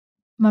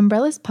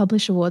Mumbrella's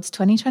Publish Awards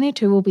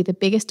 2022 will be the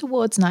biggest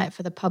awards night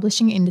for the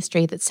publishing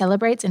industry that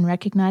celebrates and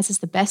recognises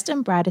the best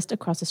and brightest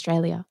across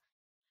Australia.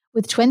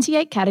 With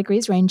 28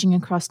 categories ranging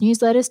across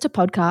newsletters to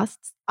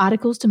podcasts,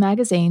 articles to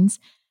magazines,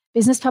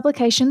 business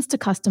publications to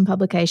custom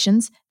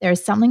publications, there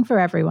is something for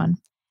everyone.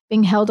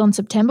 Being held on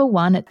September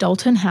 1 at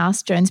Dalton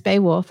House, Jones Bay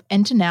Wharf,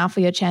 enter now for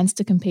your chance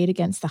to compete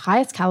against the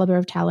highest calibre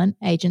of talent,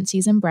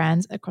 agencies and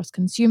brands across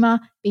consumer,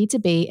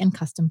 B2B and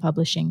custom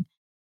publishing.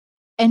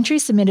 Entry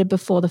submitted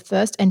before the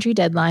first entry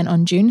deadline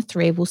on June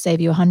 3 will save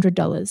you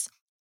 $100.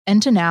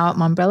 Enter now at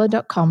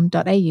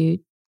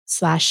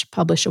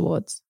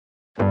mumbrella.com.au/publishawards.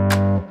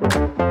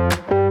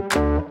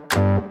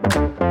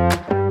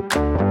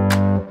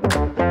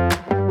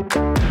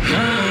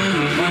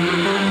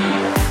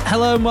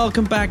 Hello and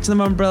welcome back to the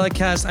Mumbrella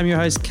Cast. I'm your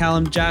host,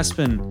 Callum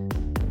Jaspin.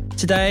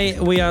 Today,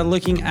 we are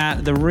looking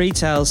at the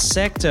retail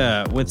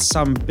sector with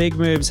some big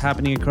moves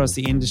happening across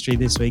the industry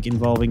this week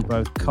involving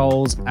both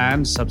Coles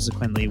and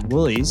subsequently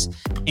Woolies,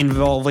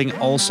 involving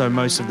also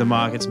most of the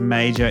market's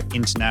major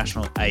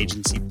international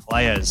agency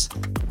players.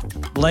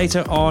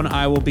 Later on,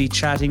 I will be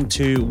chatting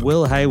to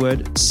Will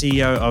Hayward,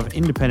 CEO of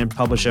independent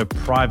publisher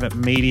Private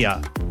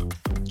Media.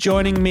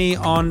 Joining me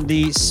on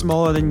the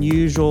smaller than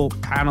usual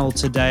panel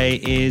today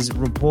is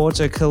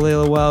reporter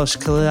Kalila Welsh.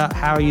 Kalila,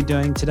 how are you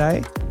doing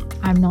today?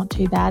 I'm not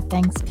too bad,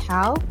 thanks,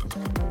 Cal.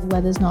 The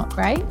weather's not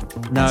great.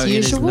 No, as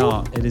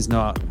usual. It is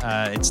not.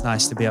 It's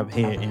nice to be up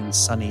here in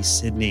sunny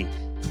Sydney.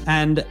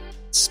 And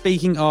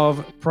speaking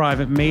of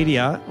Private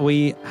Media,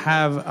 we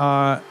have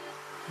our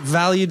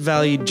valued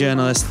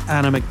journalist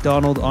Anna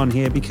McDonald on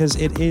here because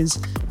it is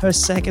her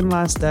second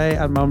last day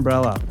at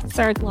Mumbrella.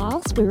 Third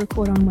last. We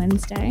record on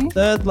Wednesday.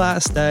 Third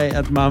last day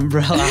at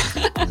Mumbrella.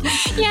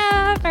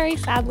 Yeah, very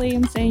sadly,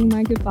 I'm saying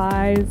my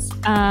goodbyes.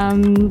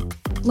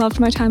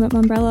 Loved my time at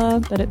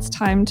Mumbrella, but it's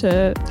time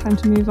to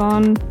move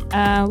on.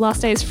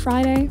 Last day is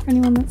Friday for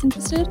anyone that's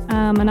interested,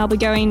 and I'll be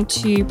going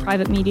to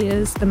Private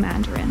Media's The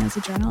Mandarin as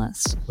a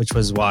journalist. Which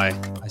was why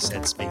I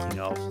said speaking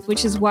of.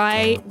 Which is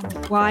why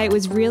it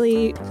was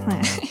really.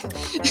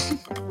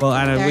 Well,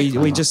 Anna,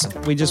 we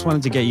just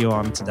wanted to get you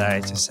on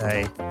today to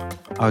say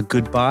our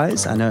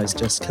goodbyes. I know it's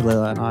just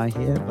Kalila and I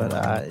here, but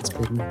it's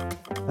been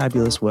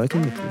fabulous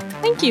working with you.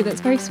 Thank you.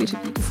 That's very sweet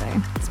of you to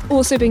say. It's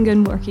also been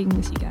good working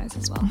with you guys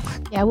as well.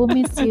 Yeah, we'll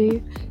miss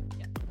you.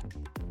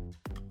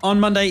 On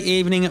Monday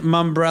evening at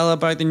Mumbrella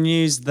broke the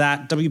news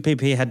that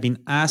WPP had been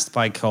asked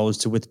by Coles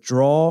to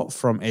withdraw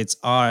from its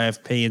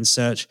RFP in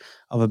search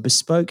of a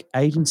bespoke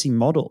agency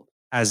model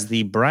as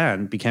the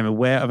brand became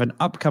aware of an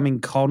upcoming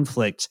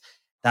conflict,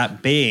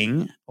 that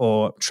being,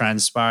 or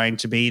transpiring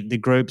to be, the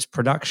group's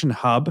production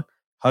hub,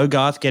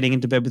 Hogarth, getting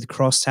into bed with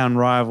crosstown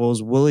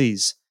rivals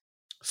Woolies.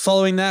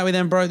 Following that, we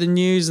then broke the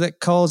news that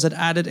Coles had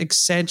added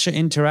Accenture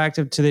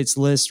Interactive to its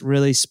list,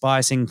 really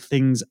spicing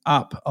things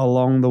up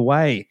along the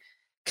way.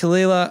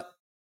 Kalila,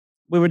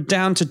 we were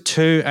down to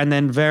 2 and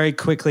then very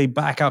quickly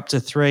back up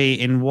to 3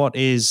 in what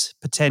is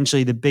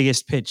potentially the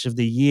biggest pitch of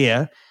the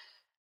year.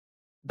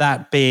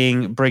 That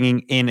being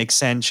bringing in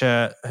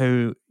Accenture,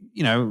 who,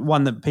 you know,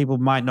 one that people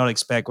might not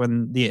expect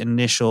when the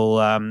initial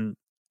the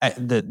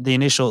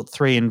initial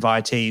 3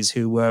 invitees,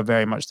 who were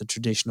very much the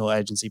traditional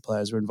agency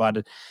players, were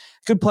invited.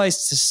 Good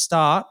place to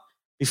start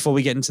before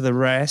we get into the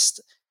rest.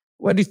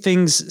 Where do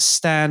things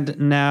stand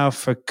now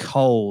for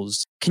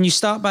Coles? Can you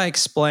start by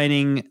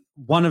explaining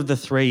one of the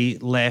 3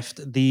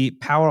 left, the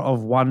Power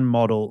of One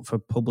model for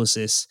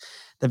Publicis?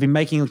 They've been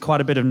making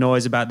quite a bit of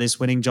noise about this,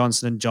 winning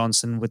Johnson &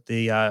 Johnson with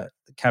the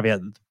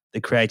caveat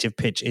the creative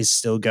pitch is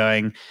still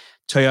going.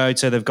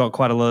 Toyota, they've got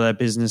quite a lot of their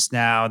business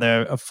now.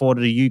 They're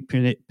afforded a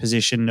unique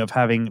position of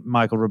having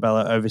Michael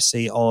Rebella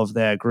oversee all of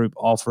their group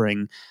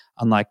offering,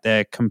 unlike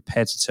their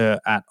competitor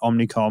at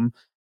Omnicom.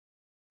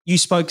 You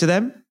spoke to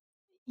them?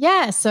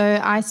 Yeah, so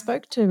I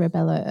spoke to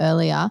Rebella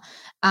earlier.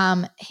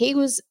 He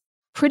was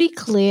pretty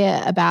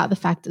clear about the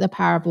fact that the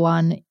Power of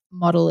One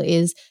model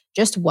is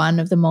just one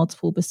of the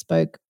multiple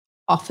bespoke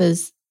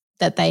offers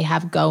that they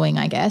have going,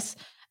 I guess.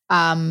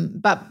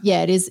 But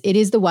yeah, it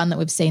is the one that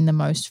we've seen the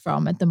most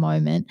from at the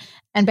moment.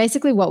 And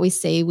basically what we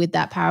see with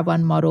that Power of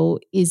One model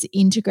is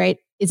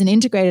an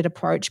integrated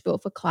approach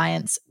built for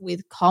clients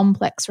with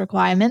complex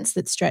requirements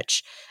that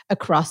stretch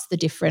across the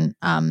different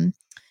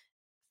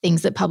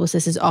things that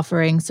Publicis is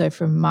offering. So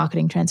from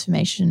marketing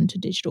transformation to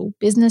digital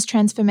business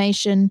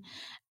transformation.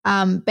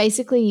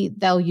 Basically,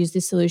 they'll use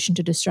this solution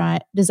to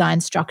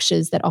design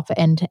structures that offer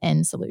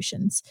end-to-end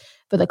solutions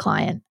for the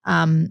client.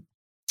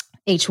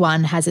 Each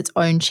one has its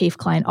own chief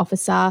client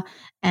officer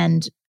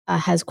and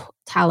has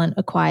talent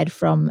acquired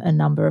from a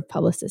number of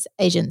Publicis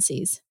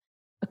agencies.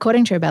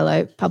 According to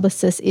Rebella,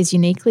 Publicis is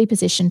uniquely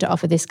positioned to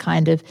offer this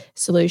kind of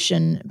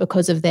solution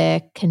because of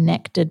their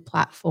connected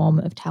platform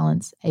of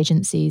talents,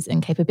 agencies,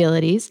 and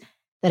capabilities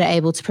that are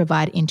able to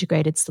provide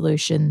integrated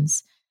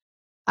solutions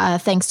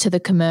thanks to the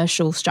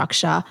commercial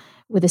structure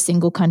with a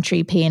single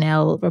country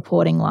P&L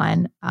reporting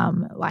line,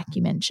 like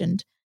you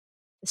mentioned.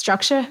 The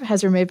structure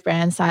has removed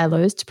brand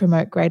silos to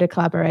promote greater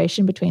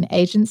collaboration between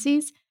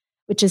agencies,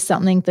 which is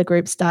something the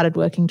group started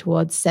working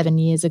towards 7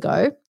 years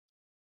ago.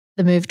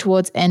 The move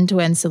towards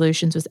end-to-end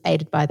solutions was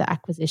aided by the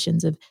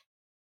acquisitions of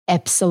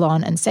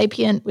Epsilon and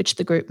Sapient, which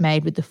the group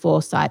made with the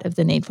foresight of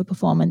the need for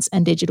performance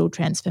and digital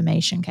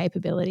transformation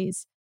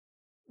capabilities.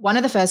 One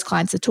of the first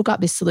clients that took up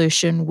this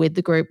solution with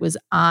the group was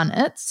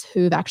Arnott's,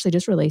 who've actually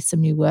just released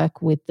some new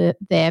work with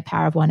their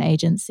Power of One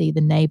agency,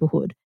 The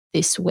Neighbourhood,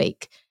 this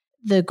week.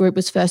 The group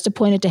was first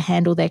appointed to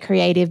handle their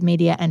creative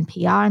media and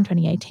PR in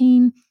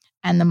 2018,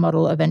 and the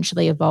model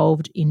eventually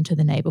evolved into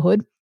The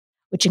Neighbourhood,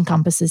 which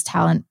encompasses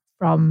talent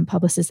from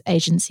publicist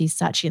agencies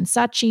Saatchi &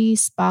 Saatchi,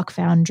 Spark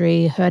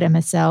Foundry, Herd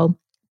MSL,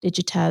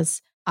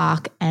 Digitaz,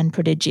 Arc, and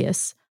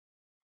Prodigious.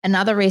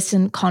 Another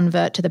recent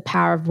convert to the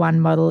Power of One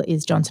model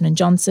is Johnson &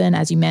 Johnson,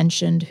 as you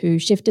mentioned, who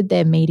shifted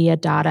their media,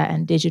 data,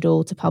 and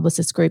digital to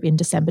Publicis Group in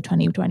December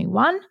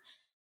 2021,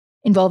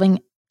 involving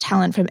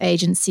talent from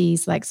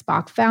agencies like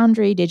Spark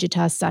Foundry,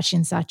 Digitaz, Saatchi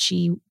 &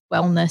 Saatchi,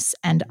 Wellness,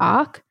 and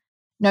Arc.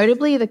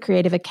 Notably, the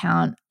creative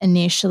account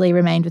initially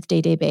remained with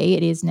DDB.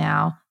 It is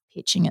now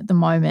pitching at the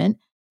moment.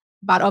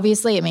 But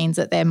obviously it means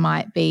that there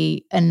might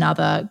be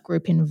another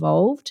group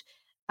involved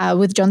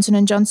with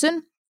Johnson &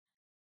 Johnson.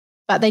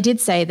 But they did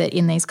say that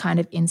in these kind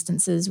of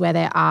instances where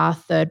there are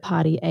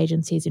third-party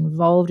agencies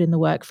involved in the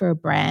work for a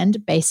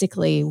brand,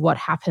 basically what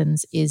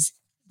happens is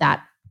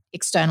that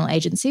external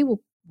agency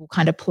will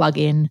kind of plug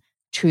in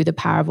to the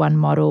Power of One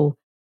model,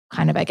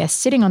 kind of, I guess,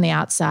 sitting on the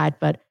outside,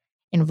 but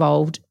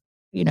involved,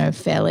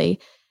 fairly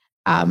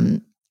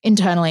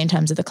internally in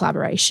terms of the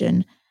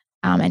collaboration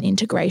and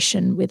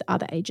integration with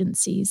other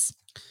agencies.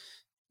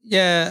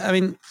 Yeah, I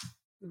mean,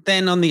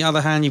 then on the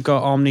other hand, you've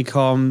got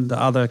Omnicom, the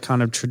other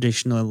kind of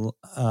traditional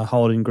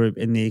holding group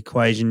in the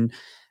equation.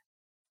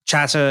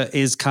 Chatter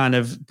is kind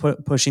of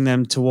pushing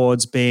them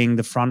towards being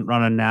the front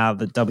runner now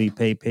that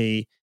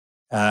WPP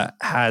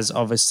has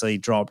obviously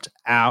dropped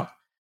out.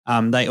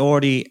 They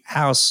already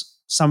house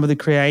some of the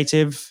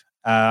creative.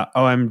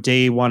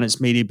 OMD won its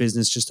media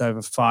business just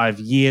over 5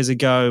 years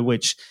ago,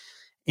 which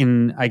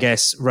in, I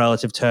guess,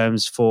 relative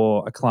terms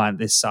for a client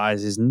this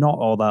size is not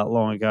all that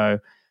long ago.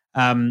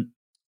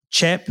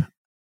 CHEP,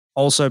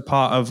 also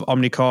part of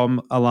Omnicom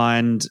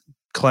aligned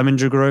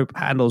Clemenger Group,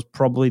 handles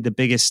probably the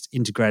biggest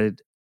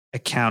integrated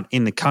account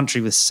in the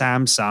country with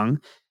Samsung.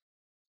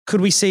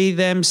 Could we see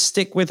them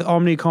stick with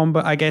Omnicom,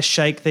 but I guess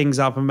shake things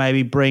up and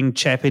maybe bring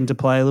CHEP into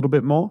play a little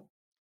bit more?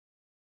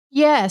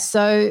 Yeah,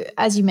 so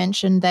as you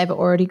mentioned, they've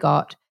already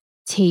got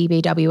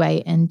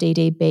TBWA and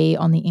DDB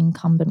on the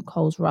incumbent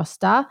Coles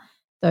roster,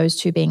 those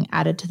two being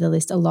added to the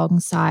list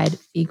alongside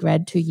Big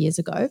Red 2 years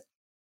ago.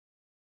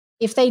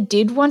 If they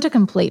did want a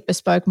complete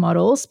bespoke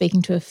model,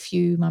 speaking to a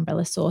few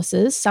Mumbrella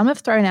sources, some have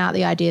thrown out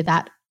the idea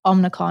that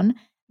Omnicom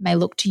may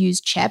look to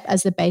use CHEP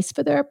as the base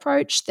for their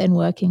approach, then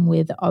working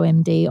with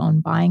OMD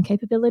on buying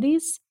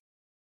capabilities.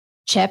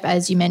 CHEP,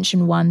 as you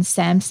mentioned, won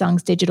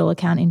Samsung's digital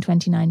account in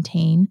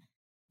 2019,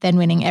 then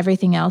winning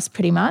everything else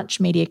pretty much,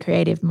 media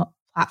creative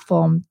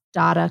platform,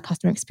 data,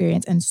 customer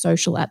experience, and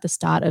social at the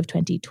start of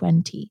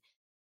 2020.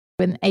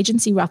 With an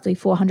agency roughly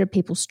 400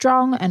 people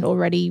strong and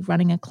already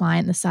running a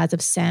client the size of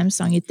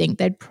Samsung, you'd think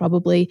they'd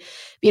probably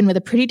be in with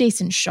a pretty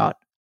decent shot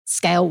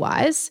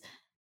scale-wise.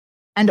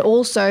 And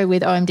also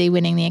with OMD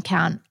winning the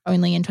account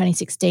only in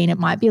 2016, it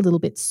might be a little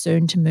bit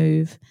soon to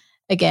move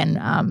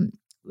again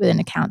with an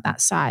account that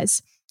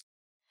size.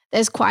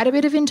 There's quite a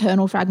bit of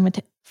internal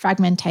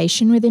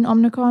fragmentation within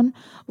Omnicom,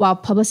 while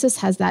Publicis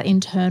has that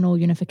internal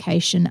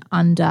unification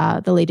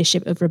under the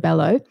leadership of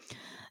Rebello,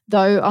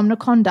 though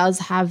Omnicom does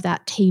have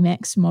that Team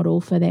X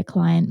model for their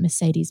client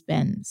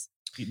Mercedes-Benz.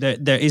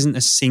 There isn't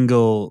a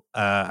single,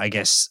 I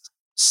guess,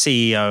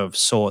 CEO of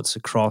sorts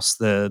across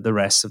the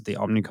rest of the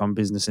Omnicom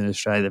business in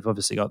Australia. They've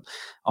obviously got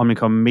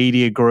Omnicom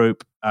Media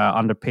Group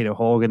under Peter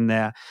Horgan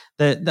there.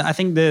 I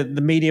think the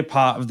media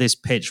part of this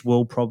pitch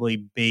will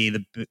probably be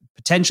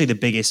potentially the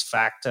biggest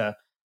factor.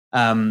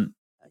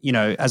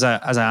 As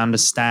I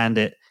understand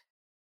it,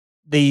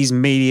 these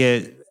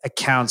media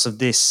accounts of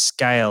this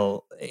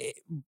scale,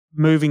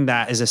 moving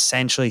that is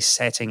essentially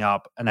setting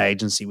up an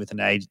agency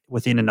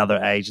within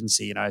another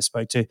agency. I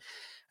spoke to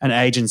an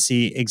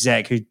agency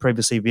exec who'd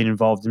previously been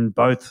involved in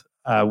both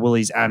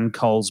Woolies and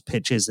Coles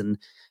pitches. And,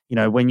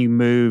 when you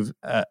move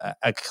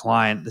a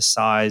client the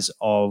size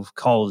of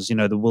Coles,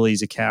 the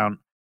Woolies account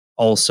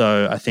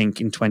also, I think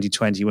in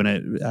 2020 when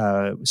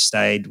it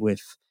stayed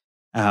with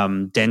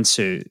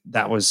Dentsu,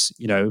 that was,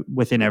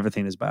 within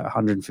everything there's about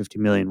 150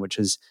 million, which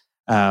is,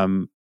 I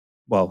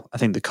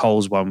think the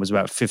Coles one was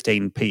about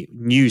 15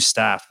 new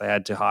staff they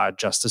had to hire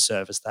just to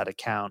service that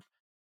account.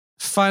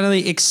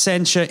 Finally,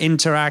 Accenture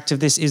Interactive.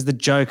 This is the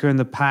joker in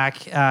the pack.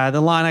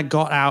 The line I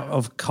got out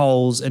of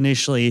Coles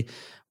initially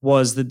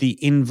was that the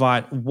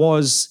invite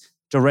was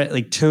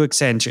directly to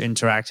Accenture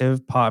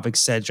Interactive, part of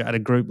Accenture at a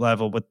group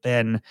level, but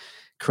then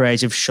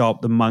Creative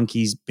Shop, the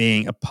Monkeys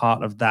being a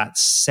part of that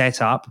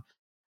setup.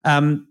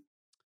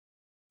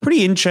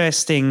 Pretty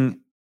interesting,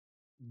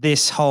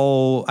 this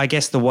whole, I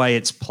guess, the way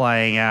it's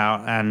playing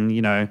out and,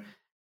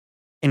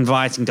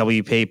 inviting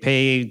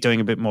WPP, doing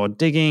a bit more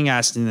digging,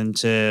 asking them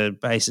to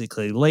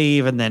basically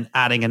leave and then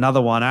adding another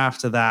one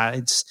after that.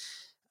 It's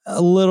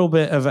a little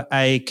bit of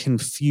a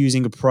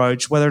confusing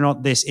approach, whether or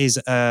not this is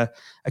a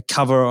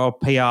cover or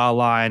PR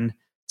line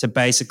to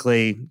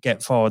basically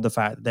get forward the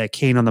fact that they're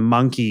keen on the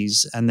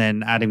monkeys and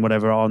then adding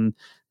whatever on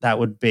that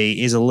would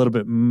be is a little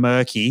bit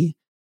murky.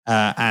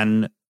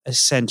 And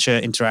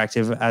Accenture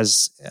Interactive,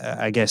 as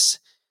I guess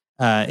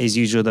is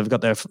usual, they've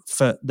got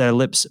their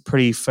lips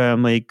pretty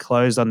firmly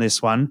closed on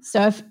this one.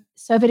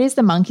 So if it is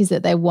the monkeys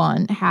that they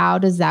want, how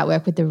does that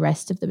work with the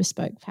rest of the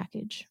bespoke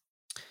package?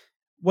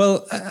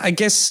 Well, I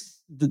guess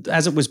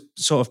as it was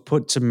sort of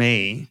put to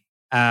me,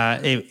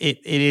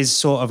 it is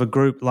sort of a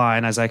group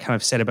line, as I kind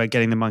of said, about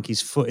getting the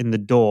monkeys' foot in the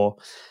door.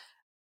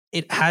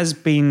 It has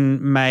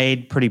been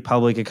made pretty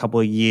public a couple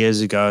of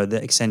years ago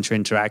that Accenture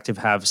Interactive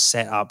have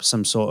set up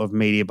some sort of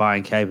media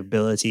buying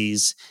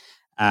capabilities.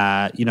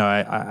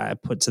 I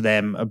put to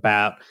them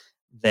about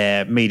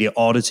their media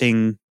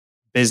auditing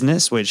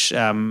business, which,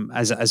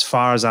 as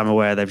far as I'm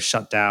aware, they've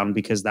shut down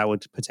because that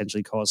would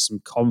potentially cause some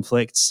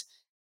conflicts.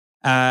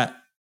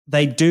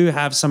 They do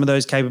have some of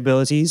those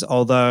capabilities,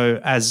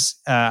 although as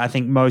I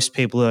think most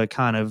people are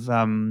kind of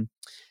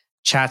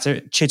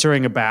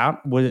chittering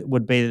about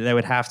would be that they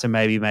would have to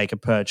maybe make a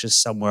purchase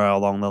somewhere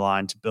along the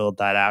line to build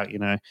that out.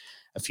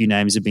 A few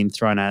names have been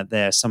thrown out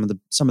there. Some of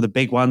the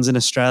big ones in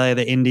Australia,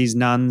 the Indies,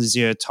 Nuns,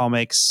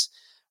 Atomics,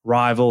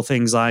 Rival,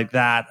 things like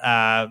that,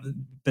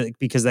 but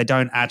because they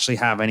don't actually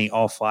have any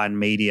offline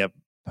media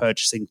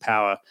purchasing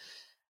power.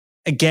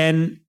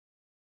 Again,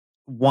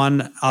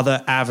 one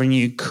other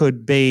avenue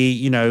could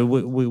be,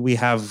 we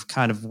have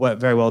kind of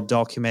very well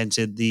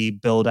documented the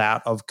build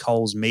out of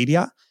Coles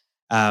Media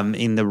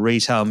in the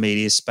retail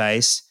media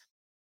space.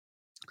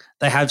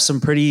 They have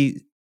some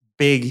pretty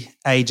big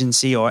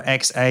agency or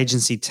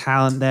ex-agency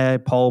talent there.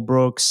 Paul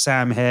Brooks,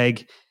 Sam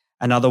Hegg,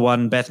 another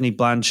one, Bethany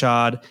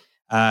Blanchard,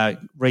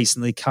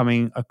 recently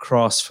coming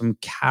across from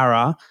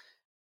Cara.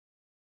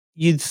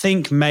 You'd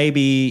think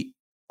maybe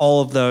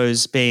all of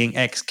those being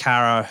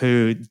ex-Cara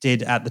who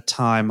did at the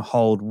time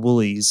hold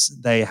Woolies,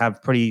 they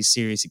have pretty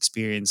serious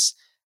experience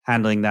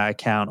handling that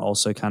account,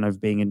 also kind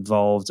of being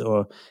involved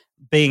or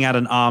being at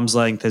an arm's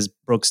length, as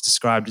Brooks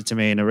described it to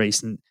me in a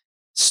recent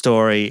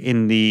story,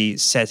 in the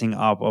setting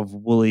up of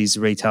Woolies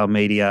retail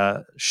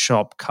media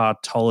shop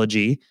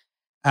Cartology.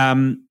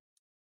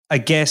 I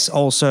guess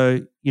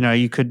also,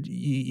 you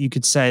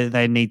could say that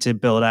they need to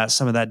build out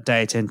some of that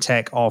data and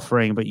tech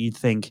offering, but you'd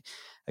think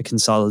a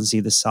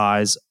consultancy the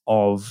size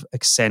of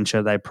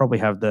Accenture, they probably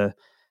have the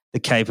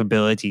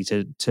capability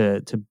to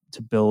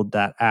build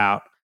that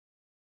out.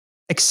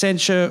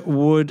 Accenture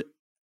would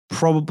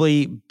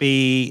probably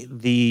be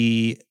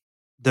the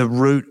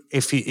route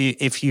if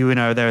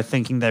they're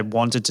thinking they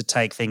wanted to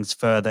take things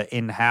further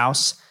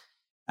in-house.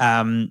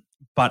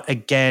 But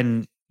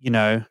again,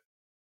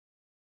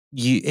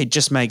 it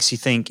just makes you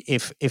think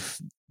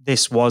if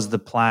this was the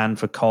plan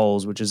for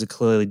Coles, which is a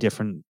clearly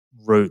different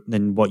route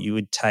than what you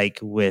would take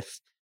with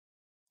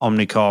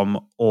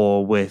Omnicom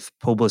or with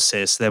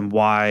Publicis, then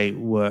why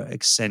were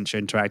Accenture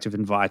Interactive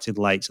invited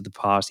late to the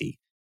party?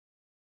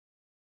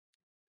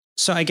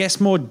 So I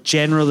guess more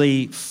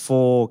generally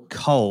for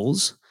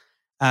Coles,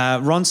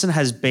 Ronson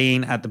has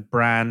been at the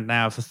brand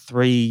now for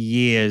 3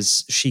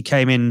 years. She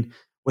came in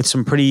with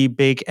some pretty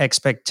big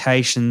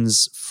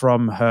expectations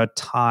from her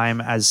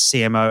time as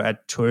CMO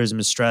at Tourism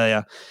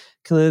Australia.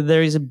 Clearly,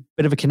 there is a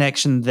bit of a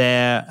connection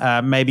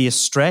there, maybe a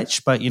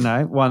stretch, but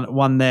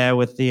one there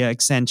with the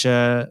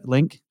Accenture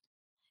link.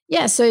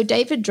 Yeah, so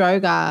David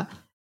Droga,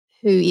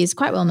 who is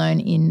quite well known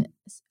in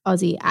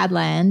Aussie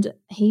Adland,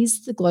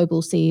 he's the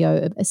global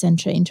CEO of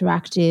Accenture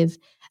Interactive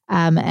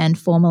and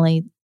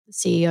formerly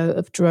CEO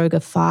of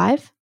Droga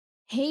 5.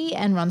 He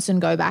and Ronson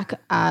go back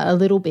a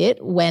little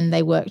bit when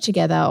they worked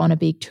together on a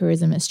big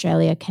Tourism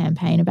Australia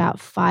campaign about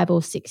 5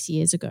 or 6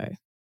 years ago.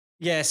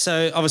 Yeah,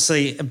 so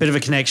obviously a bit of a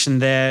connection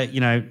there.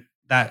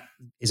 That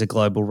is a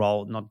global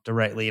role, not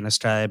directly in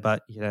Australia,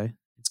 but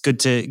it's good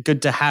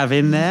to have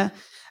in there.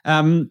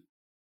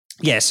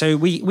 Yeah, so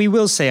we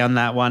will say on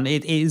that one,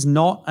 it is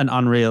not an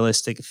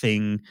unrealistic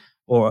thing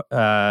or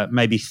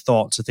maybe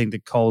thought to think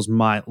that Coles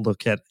might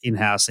look at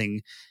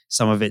in-housing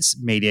some of its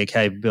media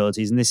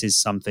capabilities. And this is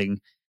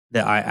something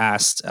that I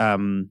asked,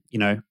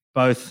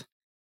 both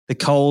the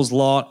Coles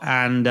lot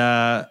and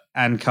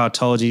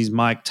Cartology's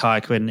Mike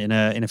Tyquin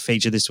in a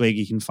feature this week.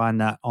 You can find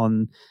that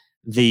on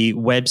the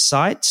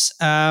website.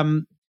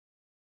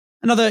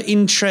 Another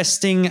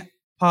interesting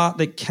part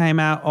that came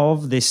out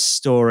of this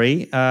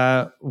story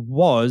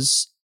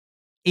was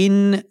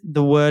in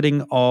the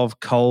wording of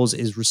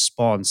Coles'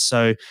 response.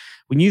 So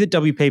we knew that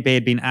WPP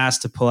had been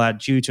asked to pull out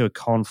due to a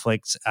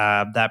conflict,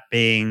 that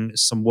being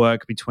some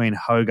work between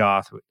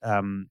Hogarth,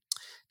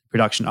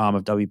 production arm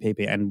of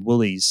WPP, and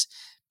Woolies.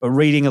 But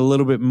reading a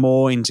little bit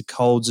more into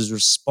Coles'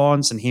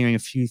 response and hearing a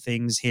few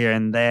things here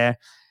and there,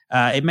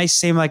 it may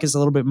seem like it's a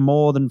little bit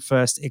more than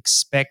first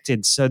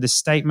expected. So the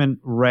statement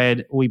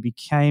read, "We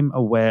became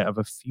aware of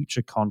a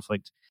future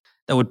conflict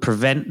that would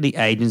prevent the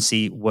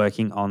agency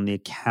working on the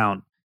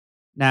account."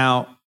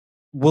 Now,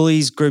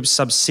 Woolies Group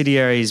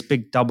subsidiaries,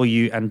 Big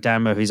W and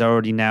Danmo, who's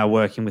already now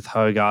working with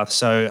Hogarth.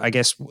 So I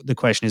guess the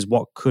question is,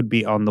 what could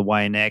be on the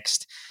way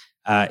next?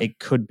 It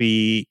could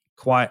be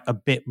quite a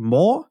bit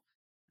more.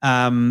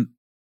 WPP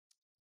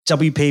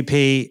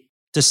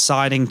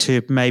deciding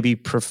to maybe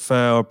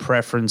prefer or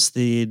preference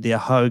the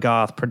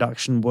Hogarth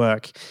production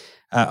work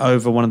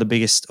over one of the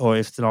biggest, or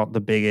if not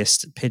the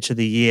biggest, pitch of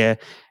the year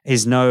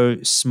is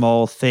no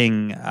small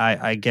thing.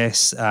 I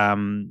guess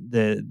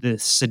the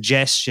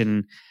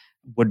suggestion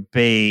would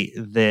be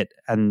that,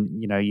 and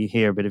you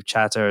hear a bit of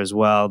chatter as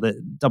well, that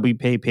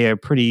WPP are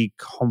pretty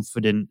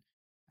confident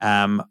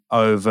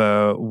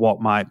over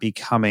what might be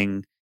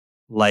coming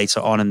later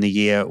on in the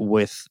year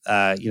with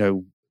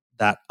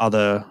that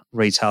other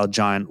retail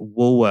giant,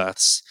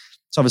 Woolworths.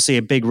 It's obviously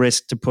a big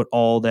risk to put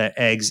all their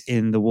eggs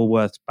in the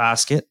Woolworths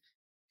basket.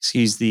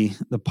 Excuse the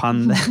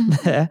pun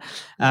there.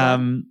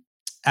 And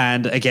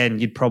again,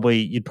 you'd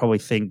probably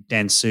think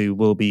Dentsu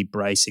will be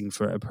bracing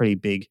for a pretty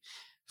big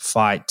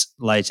fight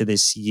later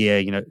this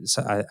year.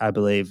 So I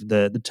believe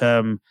the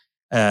term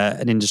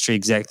an industry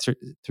exec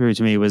threw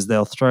to me was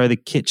they'll throw the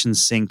kitchen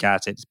sink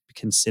at it,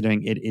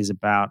 considering it is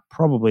about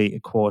probably a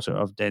quarter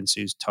of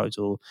Dentsu's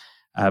total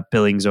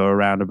billings, or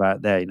around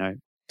about there.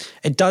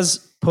 It does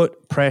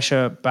put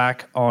pressure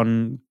back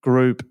on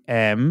Group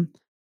M.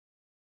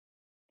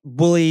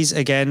 Woolies,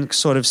 again,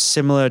 sort of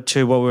similar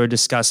to what we were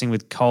discussing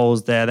with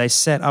Coles there. They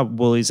set up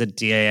Woolies at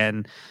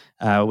DAN,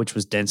 which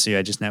was Dentsu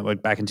Aegis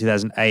Network, back in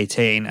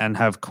 2018, and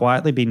have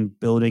quietly been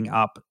building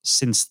up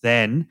since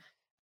then,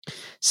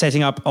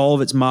 setting up all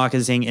of its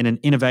marketing in an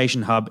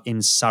innovation hub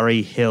in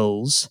Surrey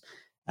Hills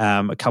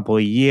a couple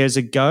of years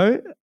ago.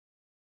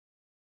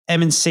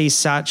 M&C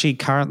Saatchi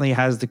currently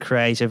has the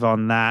creative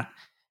on that.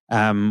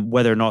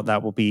 Whether or not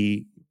that will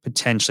be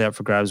potentially up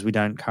for grabs, we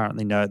don't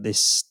currently know at this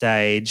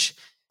stage.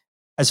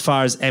 As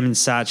far as M and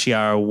Saatchi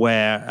are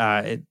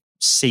aware, it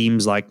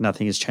seems like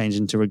nothing has changed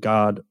into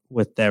regard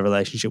with their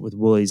relationship with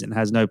Woolies, and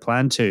has no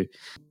plan to.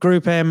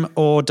 Group M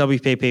or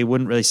WPP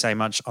wouldn't really say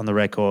much on the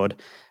record,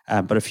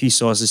 but a few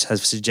sources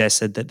have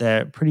suggested that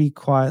they're pretty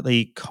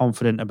quietly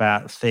confident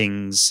about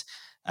things,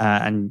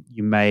 and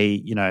you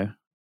may,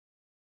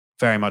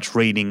 very much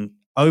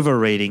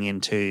overreading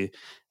into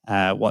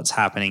what's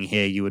happening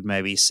here. You would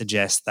maybe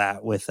suggest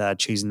that with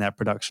choosing that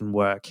production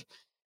work.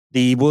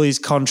 The Woolies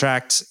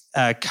contract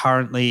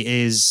currently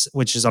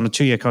which is on a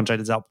 2-year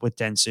contract, is up with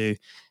Dentsu,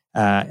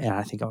 and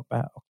I think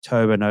about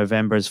October,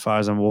 November, as far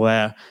as I'm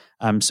aware.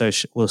 So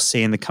we'll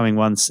see in the coming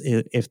months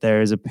if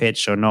there is a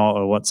pitch or not,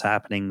 or what's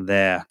happening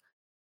there.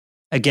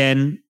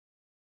 Again,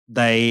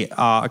 they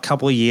are a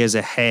couple of years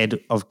ahead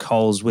of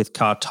Coles with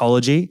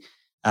Cartology.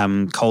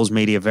 Coles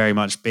Media very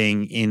much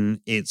being in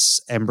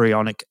its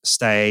embryonic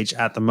stage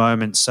at the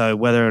moment. So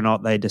whether or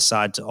not they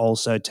decide to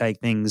also take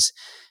things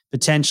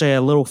potentially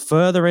a little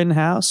further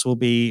in-house will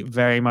be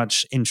very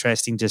much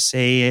interesting to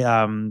see.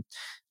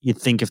 You'd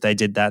think if they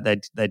did that,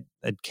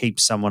 they'd keep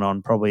someone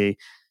on probably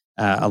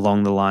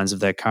along the lines of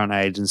their current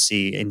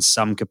agency in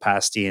some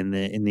capacity in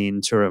the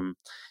interim.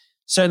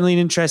 Certainly an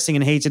interesting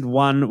and heated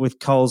one, with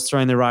Coles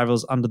throwing their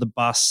rivals under the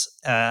bus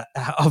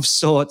of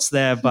sorts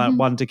there, but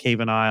one to keep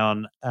an eye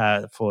on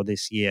for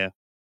this year.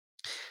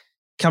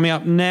 Coming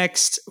up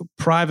next,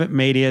 Private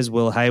Media's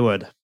Will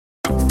Hayward.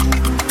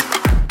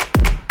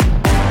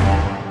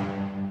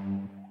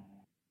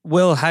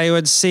 Will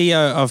Hayward,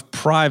 CEO of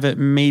Private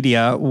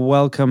Media,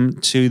 welcome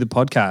to the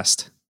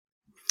podcast.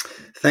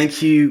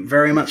 Thank you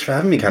very much for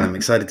having me, Callum. I'm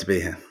excited to be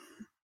here.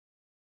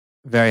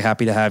 Very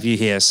happy to have you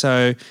here.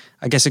 So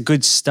I guess a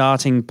good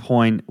starting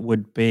point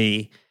would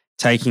be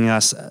taking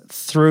us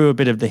through a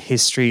bit of the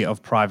history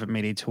of Private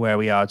Media to where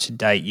we are to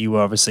date. You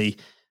were obviously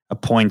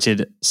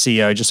appointed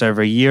CEO just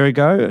over a year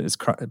ago, as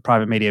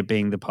Private Media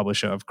being the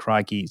publisher of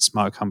Crikey,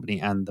 Smart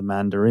Company, and The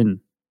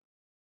Mandarin.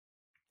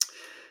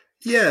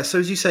 Yeah, so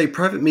as you say,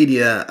 Private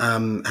Media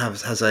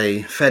has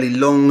a fairly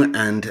long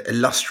and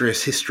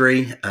illustrious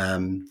history.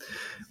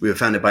 We were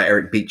founded by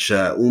Eric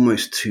Beecher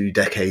almost 2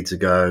 decades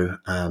ago,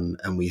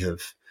 and we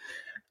have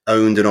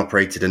owned and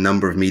operated a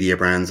number of media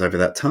brands over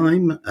that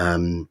time.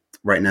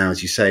 Right now,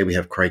 as you say, we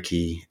have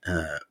Crikey,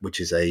 which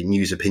is a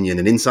news, opinion,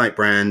 and insight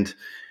brand.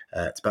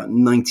 It's about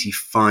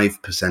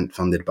 95%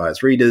 funded by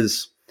its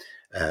readers.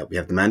 We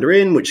have The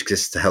Mandarin, which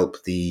exists to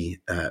help the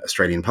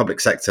Australian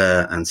public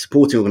sector and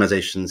supporting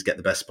organizations get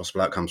the best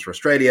possible outcomes for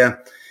Australia.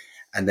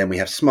 And then we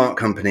have Smart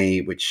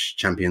Company, which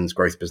champions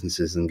growth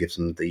businesses and gives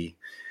them the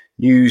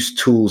news,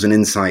 tools, and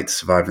insights to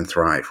survive and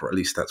thrive, or at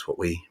least that's what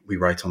we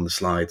write on the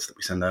slides that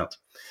we send out.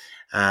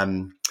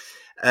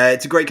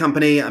 It's a great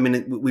company. I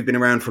mean, we've been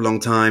around for a long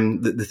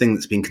time. The thing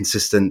that's been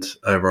consistent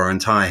over our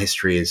entire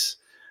history is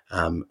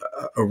a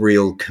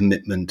real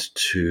commitment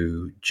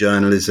to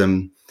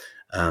journalism,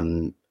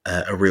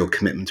 a real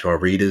commitment to our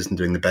readers and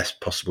doing the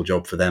best possible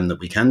job for them that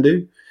we can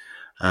do.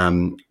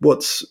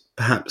 What's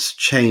perhaps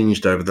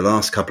changed over the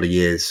last couple of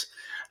years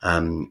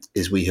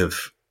is we have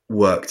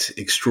worked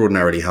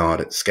extraordinarily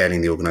hard at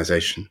scaling the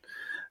organization.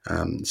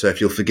 So if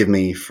you'll forgive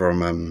me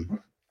from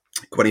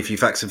quite a few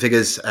facts and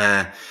figures.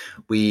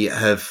 We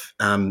have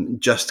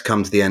just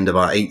come to the end of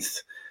our 8th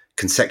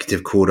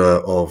consecutive quarter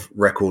of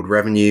record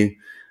revenue.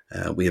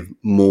 We have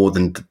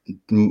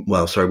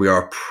we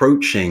are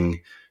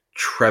approaching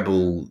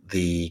treble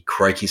the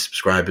Crikey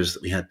subscribers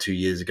that we had 2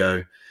 years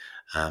ago.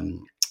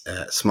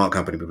 Smart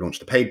Company, we've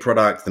launched a paid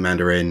product, the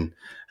Mandarin.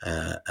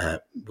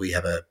 We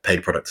have a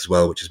paid product as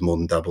well, which has more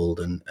than doubled,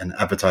 and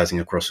advertising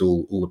across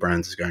all the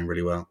brands is going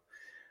really well.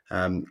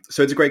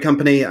 So it's a great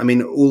company. I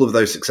mean, all of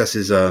those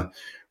successes are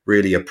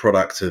really a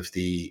product of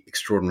the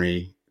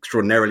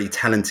extraordinarily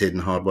talented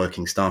and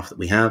hardworking staff that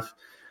we have.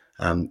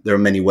 There are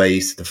many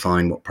ways to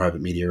define what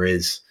private media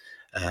is,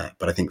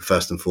 but I think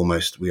first and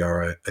foremost, we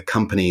are a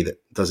company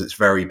that does its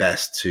very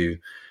best to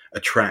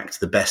attract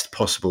the best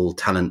possible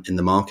talent in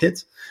the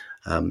market,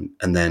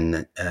 and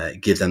then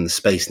give them the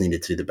space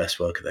needed to do the best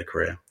work of their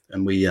career.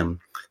 And we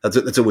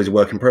that's always a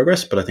work in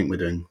progress, but I think we're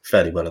doing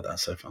fairly well at that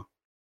so far.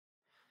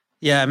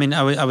 Yeah, I mean,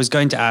 I was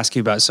going to ask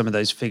you about some of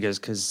those figures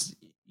because,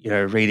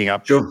 reading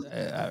up, sure.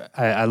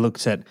 I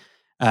looked at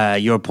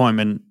your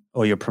appointment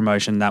or your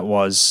promotion. That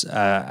was,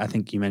 I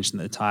think you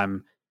mentioned at the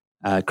time,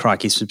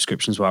 Crikey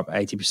subscriptions were up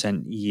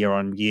 80% year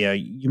on year.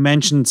 You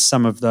mentioned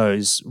some of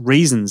those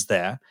reasons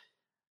there.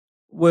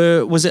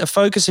 Was it a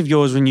focus of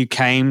yours when you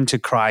came to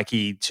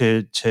Crikey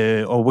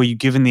or were you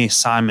given the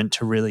assignment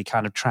to really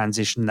kind of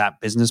transition that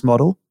business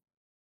model?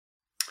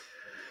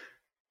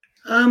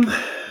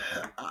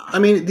 I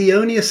mean, the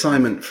only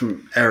assignment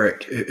from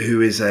Eric, who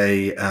is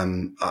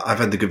I've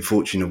had the good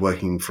fortune of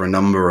working for a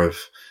number of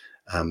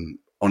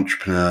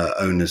entrepreneur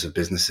owners of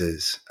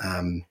businesses.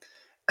 And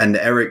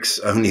Eric's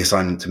only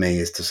assignment to me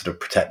is to sort of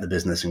protect the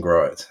business and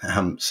grow it.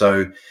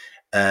 So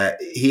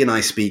he and I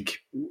speak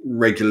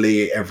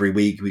regularly every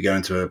week. We go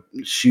into a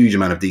huge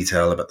amount of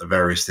detail about the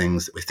various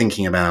things that we're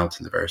thinking about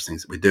and the various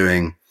things that we're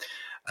doing.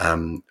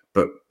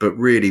 But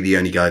really the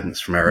only guidance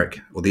from Eric,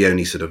 or the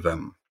only sort of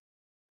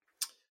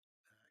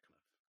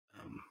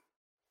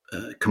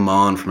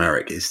command from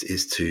Eric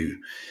is to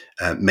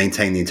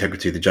maintain the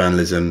integrity of the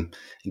journalism,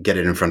 get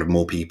it in front of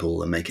more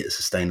people, and make it as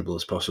sustainable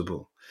as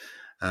possible.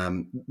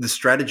 The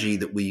strategy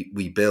that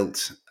we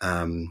built,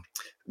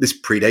 this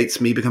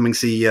predates me becoming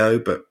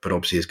CEO, but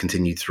obviously has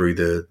continued through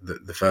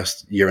the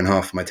first year and a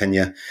half of my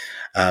tenure,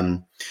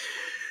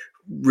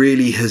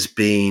 really has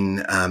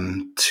been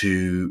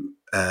to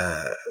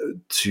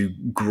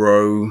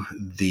grow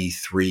the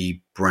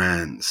 3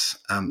 brands.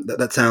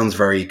 That sounds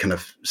very kind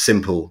of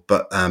simple,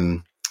 but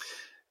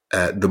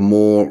the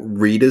more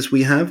readers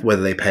we have,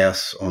 whether they pay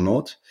us or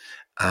not,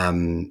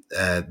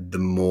 the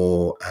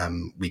more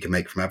we can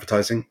make from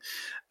advertising.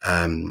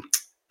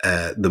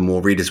 The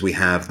more readers we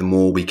have, the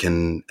more we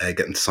can get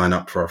them to sign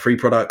up for our free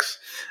products.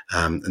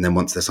 And then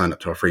once they're signed up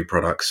to our free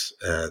products,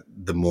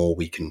 the more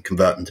we can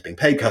convert them to being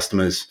paid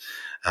customers,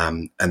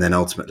 and then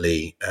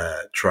ultimately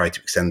try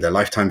to extend their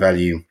lifetime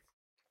value,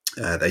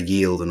 their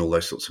yield, and all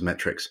those sorts of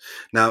metrics.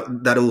 Now,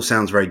 that all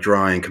sounds very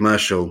dry and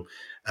commercial,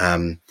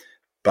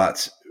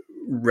 but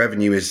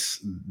revenue is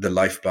the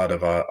lifeblood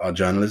of our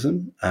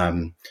journalism.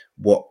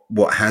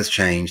 What has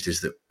changed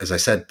is that, as I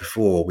said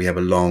before, we have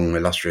a long,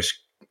 illustrious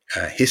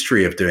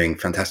history of doing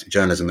fantastic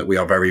journalism that we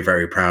are very,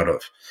 very proud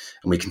of.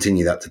 And we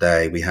continue that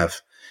today. We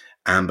have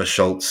Amber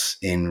Schultz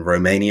in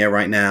Romania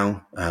right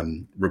now,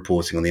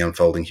 reporting on the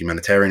unfolding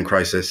humanitarian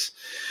crisis.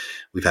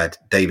 We've had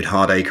David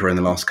Hardacre in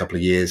the last couple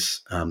of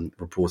years,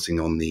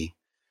 reporting on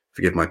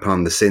forgive my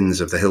pun, the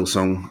sins of the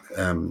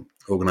Hillsong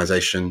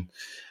organization.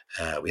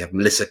 We have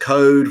Melissa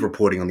Code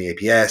reporting on the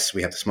APS.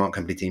 We have the Smart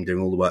Company team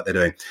doing all the work they're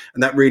doing.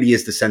 And that really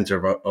is the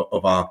center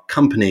of our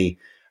company,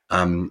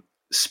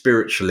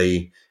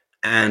 spiritually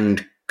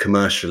and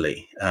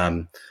commercially.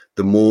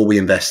 The more we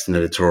invest in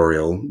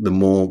editorial, the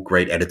more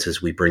great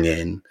editors we bring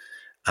in,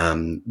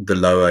 the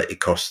lower it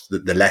costs,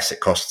 the less it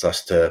costs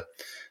us to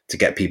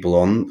get people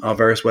on our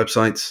various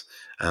websites.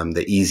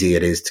 The easier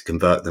it is to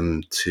convert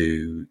them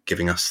to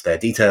giving us their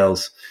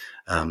details,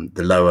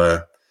 the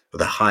lower or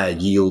the higher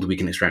yield we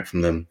can extract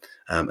from them,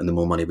 and the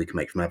more money we can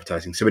make from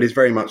advertising. So it is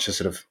very much a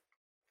sort of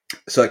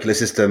circular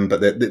system, but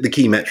the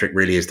key metric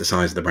really is the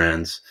size of the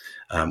brands,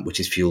 which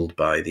is fueled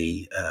by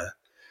the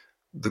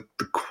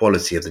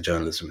quality of the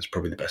journalism is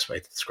probably the best way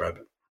to describe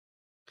it.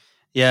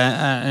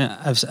 Yeah,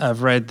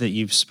 I've read that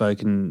you've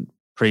spoken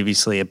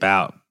previously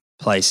about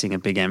placing a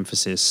big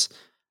emphasis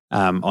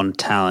on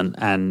talent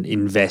and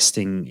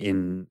investing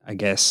in, I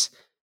guess,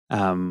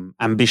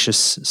 ambitious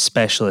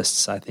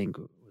specialists, I think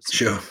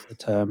was the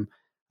term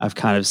I've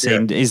kind of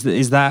seen. Yeah.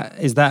 Is that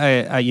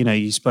a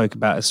you spoke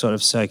about a sort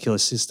of circular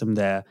system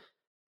there.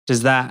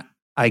 Does that,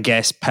 I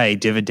guess, pay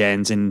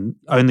dividends in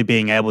only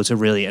being able to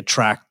really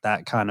attract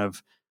that kind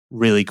of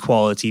really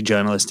quality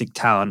journalistic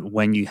talent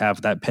when you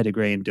have that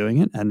pedigree in doing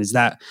it? And is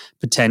that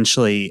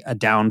potentially a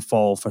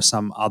downfall for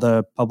some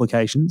other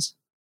publications?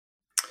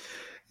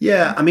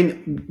 Yeah, I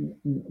mean,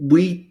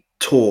 we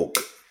talk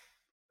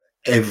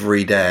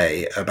every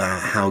day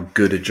about how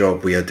good a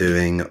job we are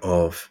doing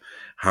of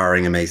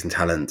hiring amazing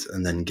talent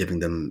and then giving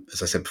them,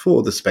 as I said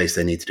before, the space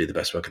they need to do the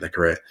best work of their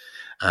career.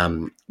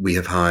 We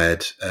have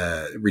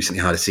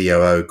recently hired a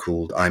COO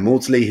called I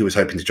Maudsley, who was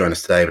hoping to join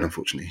us today, but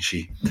unfortunately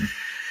she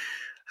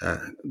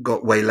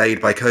got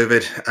waylaid by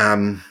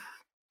COVID.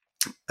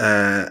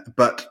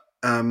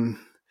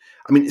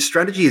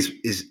 Strategy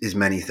is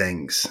many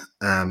things.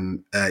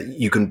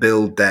 You can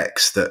build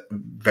decks that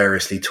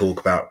variously talk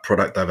about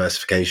product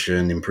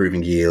diversification,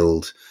 improving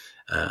yield,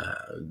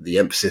 the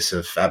emphasis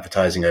of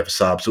advertising over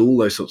subs, all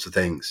those sorts of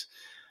things.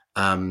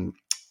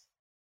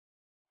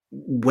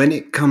 When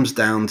it comes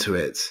down to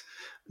it,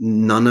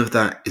 none of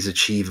that is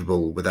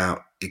achievable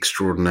without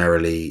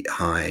extraordinarily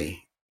high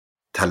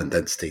talent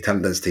density.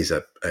 Talent density is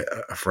a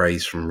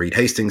phrase from Reed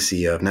Hastings,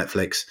 CEO of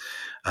Netflix,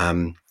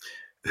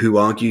 who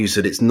argues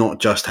that it's not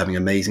just having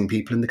amazing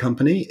people in the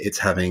company, it's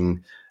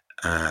having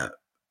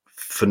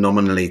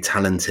phenomenally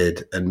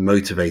talented and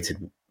motivated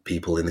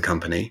people in the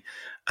company,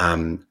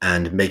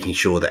 and making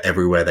sure that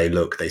everywhere they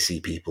look, they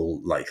see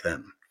people like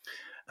them.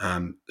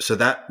 So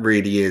that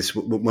really is,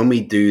 when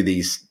we do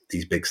these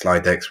big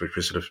slide decks, which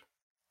we're sort of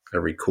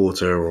every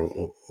quarter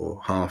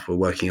or half we're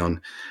working on,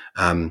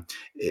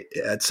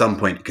 at some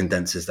point it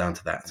condenses down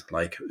to that.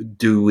 Like,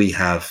 do we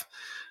have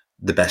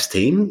the best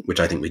team,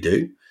 which I think we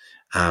do?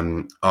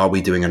 Are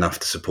we doing enough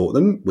to support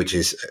them, which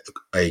is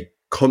a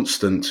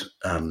constant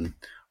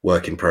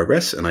work in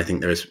progress? And I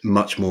think there is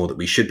much more that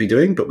we should be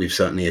doing, but we've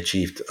certainly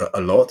achieved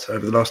a lot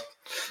over the last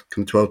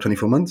 12,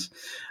 24 months.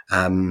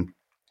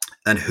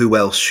 And who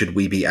else should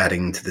we be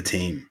adding to the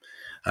team?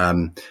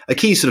 A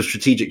key sort of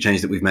strategic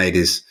change that we've made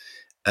is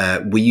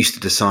we used to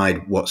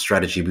decide what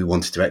strategy we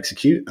wanted to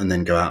execute and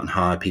then go out and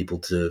hire people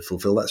to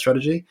fulfill that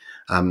strategy.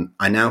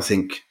 I now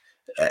think,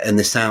 and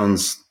this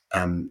sounds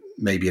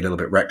maybe a little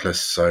bit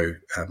reckless, so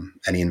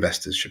any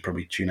investors should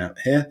probably tune out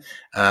here.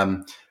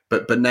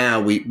 But now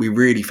we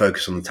really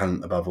focus on the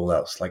talent above all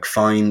else. Like,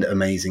 find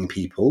amazing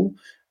people.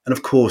 And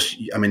of course,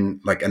 I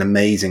mean, like, an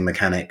amazing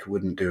mechanic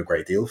wouldn't do a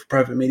great deal for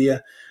private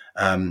media.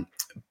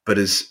 But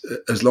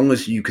as long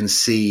as you can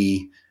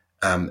see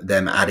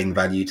them adding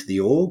value to the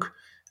org,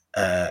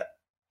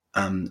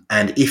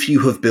 and if you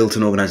have built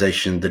an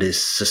organization that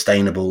is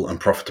sustainable and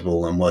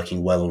profitable and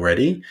working well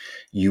already,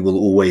 you will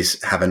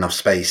always have enough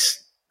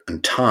space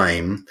and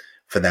time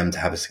for them to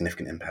have a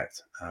significant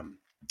impact.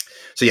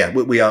 So yeah,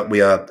 we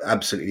are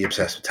absolutely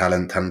obsessed with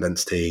talent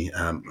density,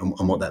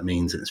 and what that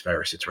means in its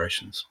various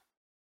iterations.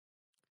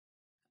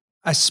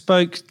 I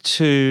spoke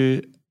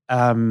to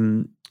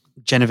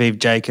Genevieve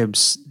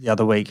Jacobs the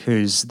other week,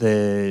 who's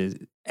the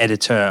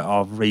editor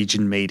of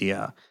Region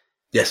Media.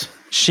 Yes.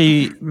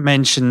 She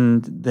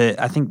mentioned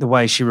that, I think the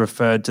way she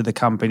referred to the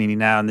company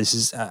now, and this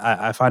is,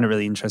 I find it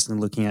really interesting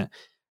looking at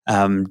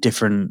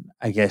different,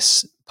 I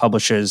guess,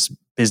 publishers'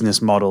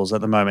 business models at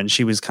the moment.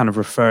 She was kind of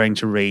referring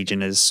to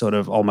Region as sort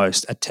of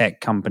almost a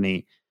tech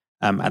company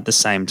at the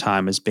same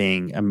time as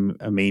being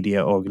a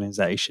media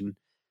organization.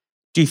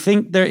 Do you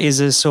think there is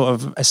a sort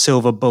of a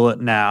silver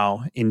bullet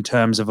now in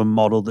terms of a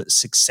model that's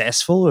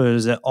successful, or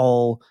is it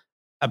all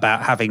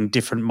about having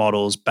different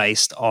models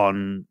based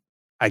on,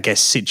 I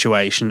guess,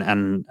 situation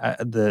and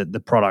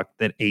the product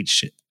that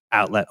each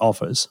outlet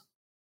offers?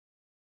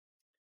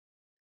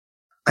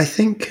 I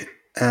think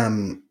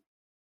there's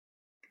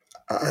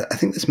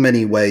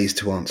many ways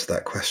to answer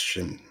that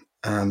question.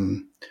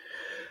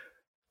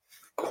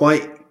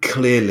 Quite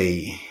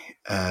clearly,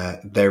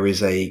 there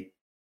is a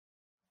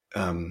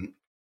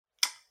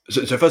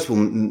So first of all,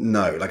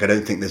 no, like, I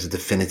don't think there's a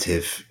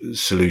definitive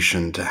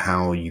solution to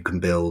how you can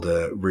build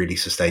a really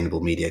sustainable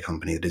media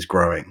company that is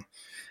growing.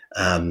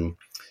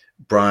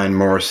 Brian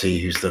Morrissey,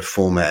 who's the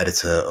former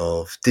editor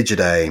of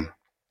Digiday,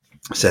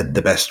 said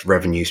the best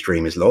revenue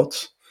stream is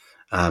LOTS.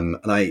 And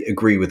I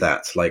agree with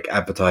that. Like,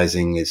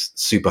 advertising is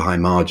super high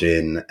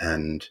margin,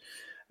 and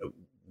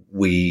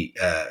we,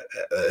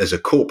 as a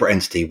corporate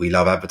entity, we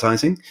love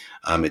advertising.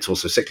 It's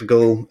also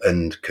cyclical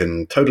and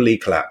can totally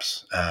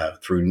collapse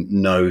through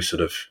no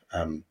sort of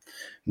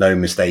no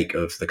mistake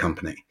of the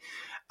company.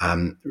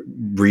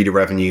 Reader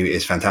revenue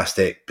is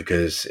fantastic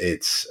because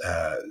it's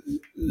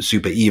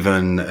super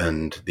even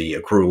and the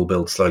accrual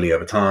builds slowly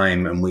over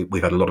time, and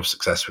we've had a lot of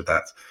success with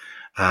that.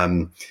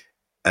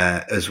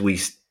 As we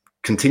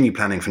continue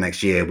planning for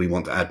next year, we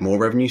want to add more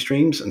revenue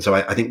streams. And so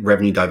I think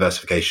revenue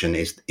diversification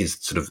is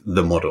sort of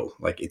the model.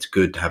 Like, it's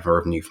good to have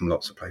revenue from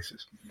lots of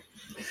places.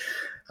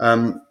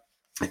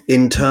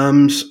 In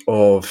terms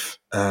of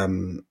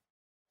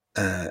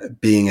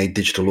being a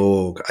digital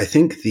org, I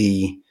think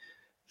the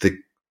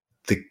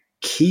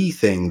key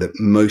thing that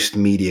most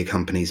media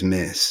companies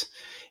miss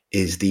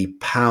is the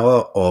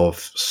power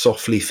of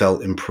softly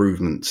felt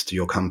improvements to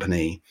your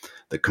company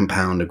that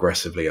compound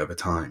aggressively over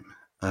time.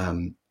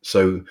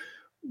 So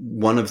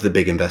one of the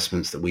big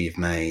investments that we've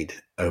made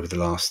over the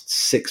last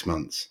 6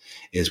 months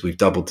is we've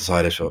doubled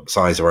the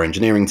size of our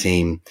engineering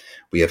team.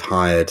 We have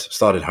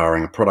started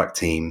hiring a product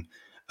team,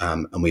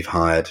 and we've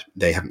hired,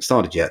 they haven't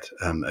started yet,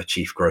 a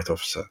chief growth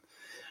officer.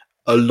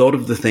 A lot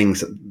of the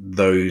things that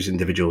those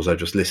individuals I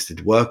just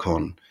listed work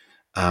on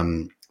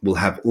will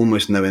have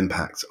almost no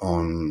impact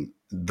on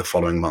the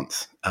following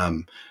month, a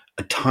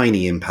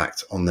tiny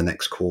impact on the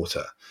next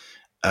quarter.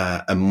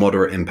 a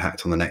moderate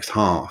impact on the next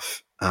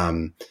half,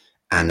 and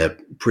a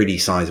pretty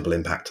sizable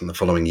impact on the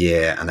following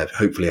year, and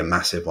hopefully a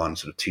massive one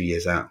sort of 2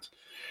 years out.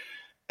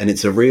 And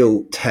it's a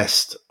real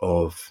test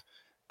of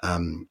how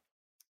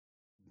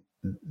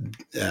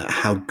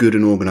good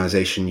an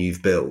organization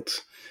you've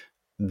built,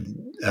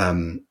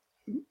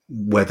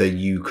 whether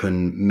you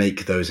can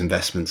make those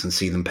investments and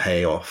see them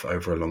pay off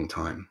over a long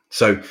time.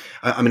 So,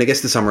 I mean, I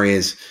guess the summary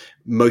is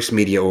most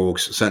media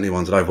orgs, certainly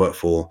ones that I've worked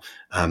for,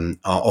 are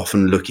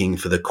often looking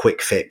for the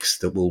quick fix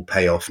that will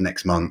pay off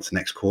next month,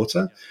 next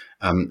quarter.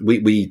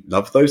 We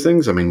love those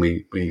things. I mean,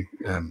 we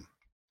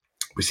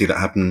see that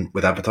happen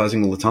with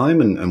advertising all the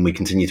time, and we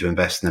continue to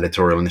invest in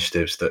editorial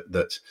initiatives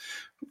that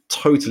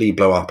totally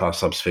blow up our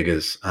subs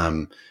figures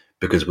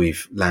because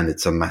we've landed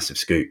some massive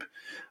scoop.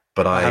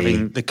 But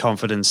having the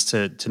confidence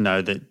to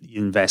know that the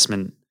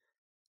investment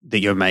that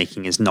you're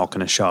making is not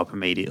going to show up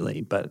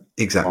immediately, but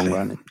exactly.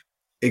 long run.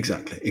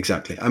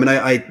 Exactly. I mean,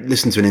 I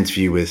listened to an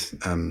interview with,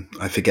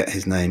 I forget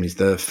his name. He's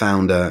the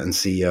founder and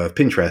CEO of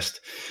Pinterest.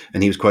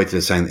 And he was quoted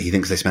as saying that he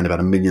thinks they spend about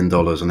 $1 million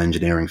on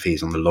engineering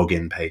fees on the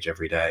login page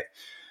every day.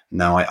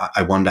 Now,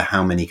 I wonder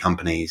how many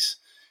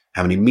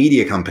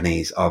media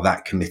companies are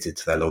that committed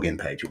to their login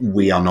page.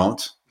 We are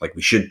not, like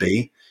we should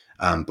be,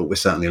 but we're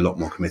certainly a lot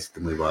more committed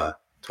than we were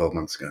 12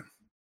 months ago.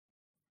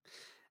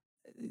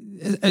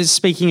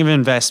 Speaking of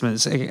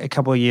investments, a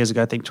couple of years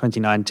ago, I think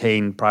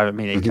 2019, Private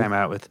Media came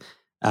out with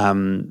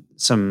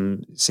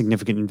some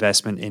significant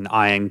investment in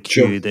INQ,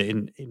 Sure.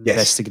 the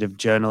investigative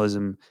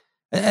journalism.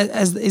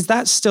 Is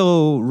that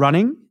still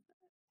running?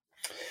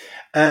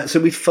 So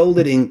we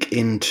folded Inc.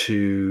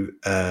 into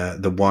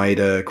the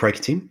wider Crikey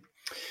team.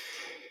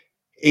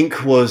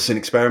 Inc. was an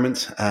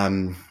experiment.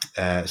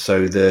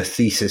 So the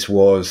thesis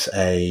was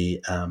a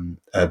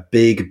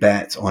big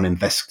bet on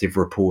investigative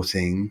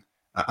reporting.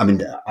 I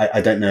mean,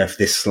 I don't know if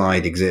this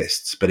slide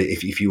exists, but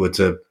if you were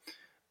to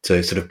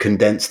sort of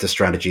condense the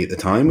strategy at the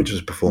time, which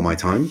was before my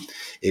time,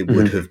 it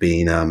would have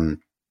been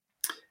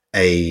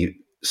a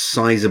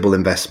sizable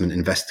investment in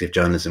investigative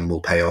journalism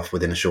will pay off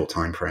within a short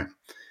time frame.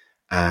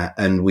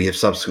 And we have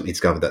subsequently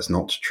discovered that's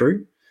not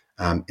true.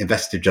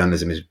 Investigative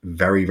journalism is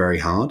very, very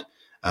hard.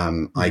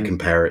 I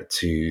compare it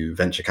to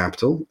venture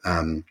capital.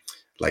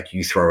 Like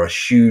you throw a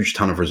huge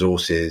ton of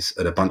resources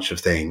at a bunch of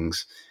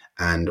things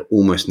and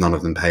almost none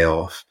of them pay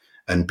off.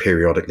 And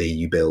periodically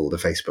you build a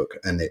Facebook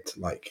and it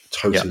like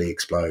totally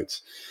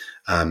explodes.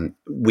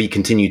 We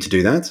continue to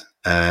do that.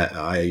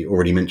 I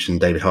already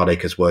mentioned David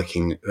Hardaker's work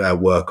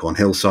on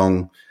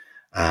Hillsong,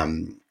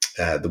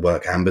 the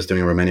work Amber's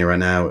doing in Romania right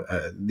now.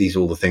 These are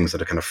all the things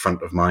that are kind of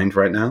front of mind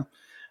right now.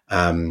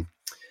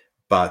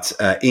 But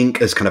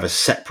Inc. as kind of a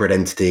separate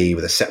entity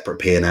with a separate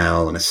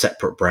P&L and a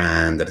separate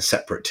brand and a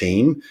separate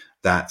team,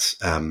 that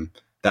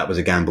was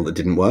a gamble that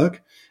didn't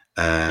work.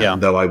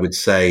 Though I would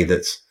say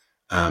that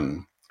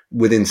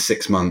within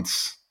 6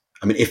 months,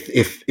 I mean,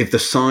 if the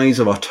size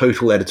of our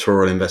total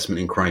editorial investment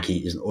in Crikey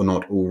is or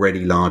not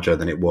already larger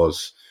than it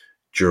was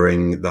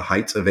during the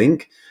height of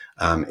Inc.,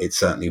 it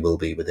certainly will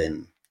be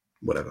within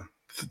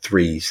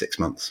 3-6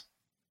 months.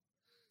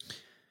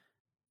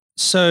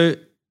 So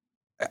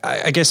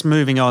I guess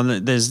moving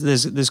on,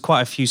 there's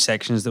quite a few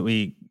sections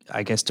that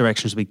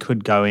directions we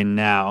could go in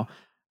now.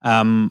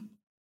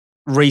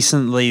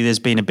 Recently, there's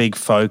been a big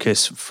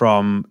focus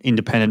from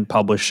independent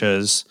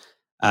publishers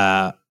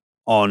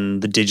on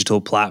the digital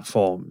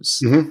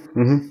platforms.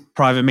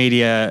 Private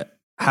Media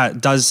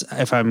does,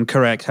 if I'm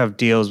correct, have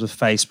deals with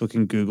Facebook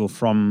and Google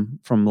from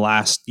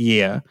last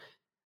year.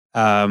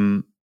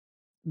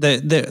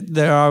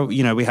 There are,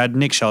 we had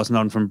Nick Shelton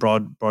on from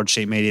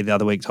Broadsheet Media the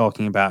other week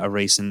talking about a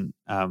recent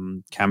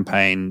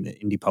campaign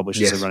that indie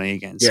publishers are running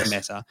against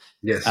Meta.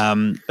 Yes.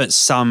 But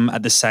some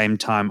at the same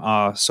time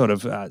are sort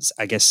of,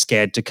 I guess,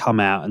 scared to come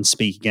out and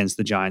speak against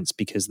the giants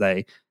because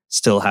they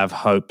still have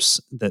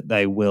hopes that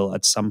they will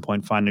at some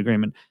point find an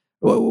agreement.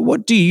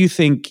 What do you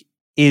think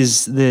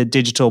is the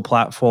digital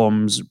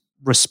platform's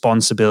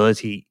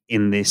responsibility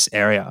in this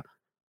area?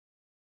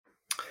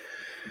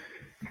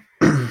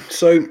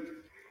 So,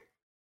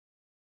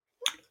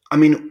 I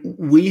mean,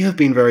 we have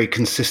been very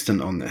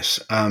consistent on this.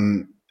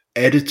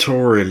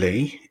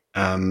 Editorially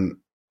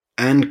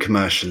and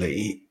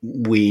commercially,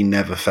 we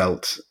never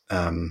felt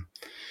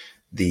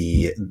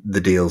the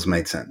deals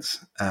made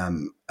sense.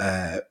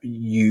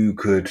 You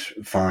could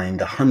find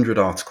 100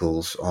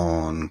 articles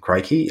on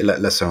Crikey,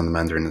 let's say on the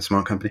Mandarin and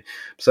Smart Company,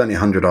 certainly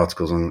 100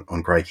 articles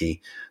on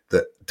Crikey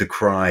that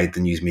decried the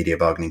News Media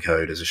Bargaining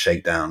Code as a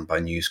shakedown by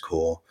News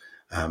Corp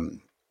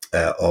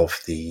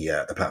of the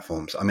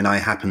platforms. I mean, I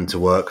happened to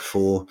work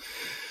for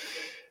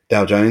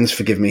Dow Jones,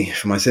 forgive me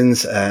for my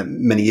sins,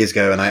 many years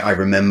ago, and I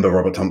remember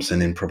Robert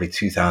Thompson in probably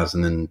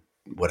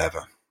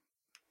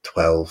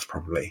 2012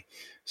 probably,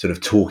 sort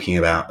of talking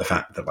about the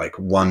fact that like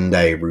one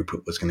day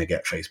Rupert was going to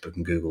get Facebook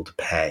and Google to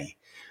pay.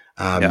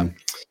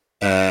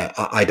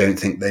 I don't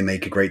think they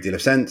make a great deal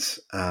of sense.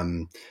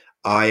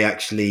 I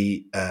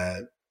actually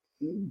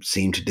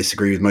seem to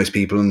disagree with most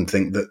people and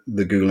think that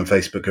the Google and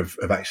Facebook have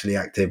actually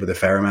acted with a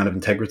fair amount of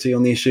integrity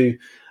on the issue.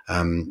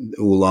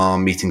 All our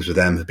meetings with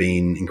them have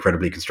been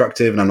incredibly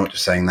constructive, and I'm not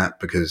just saying that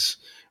because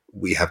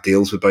we have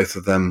deals with both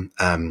of them.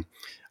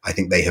 I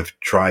think they have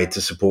tried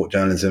to support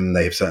journalism.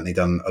 They have certainly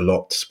done a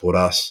lot to support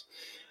us.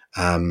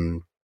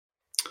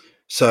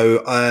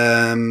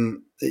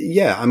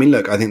 Yeah, I mean,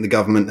 look, I think the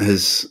government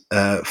has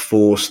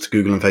forced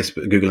Google and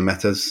Facebook, Google and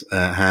Meta's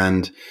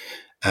hand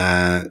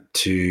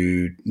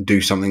to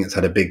do something that's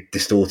had a big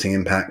distorting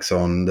impact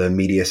on the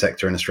media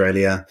sector in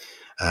Australia.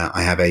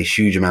 I have a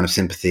huge amount of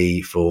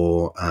sympathy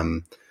for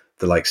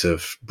the likes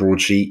of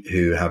Broadsheet,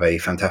 who have a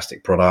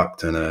fantastic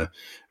product and a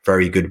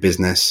very good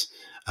business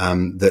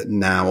that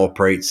now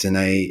operates in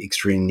a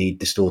extremely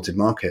distorted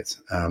market,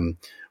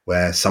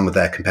 where some of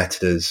their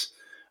competitors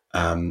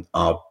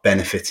are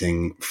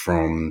benefiting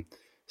from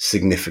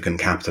significant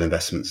capital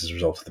investments as a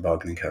result of the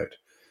bargaining code.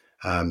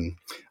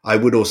 I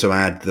would also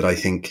add that I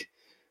think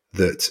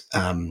that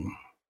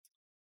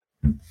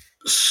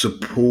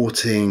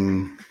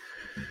supporting,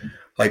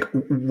 like,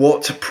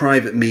 what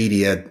private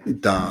media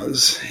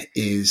does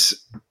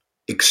is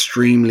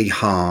extremely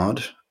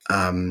hard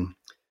and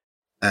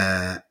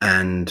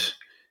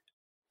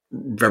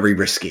very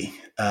risky.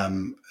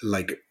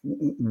 Like,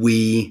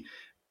 we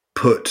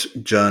put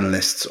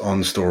journalists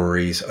on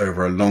stories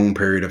over a long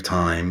period of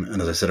time,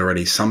 and as I said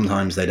already,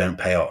 sometimes they don't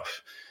pay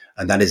off,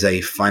 and that is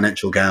a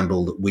financial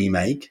gamble that we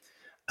make.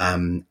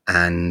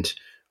 And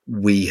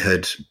we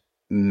had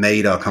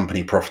made our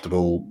company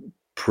profitable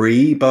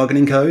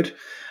pre-bargaining code,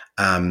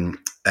 and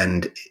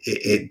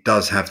it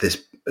does have this,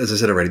 as I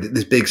said already,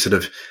 this big sort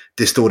of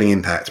distorting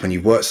impact. When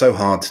you've worked so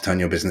hard to turn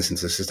your business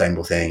into a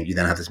sustainable thing, you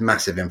then have this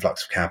massive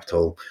influx of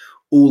capital.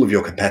 All of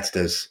your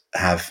competitors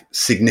have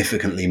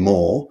significantly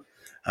more.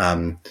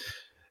 And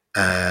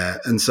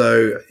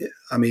so,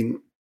 I mean,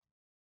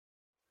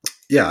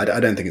 yeah, I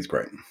don't think it's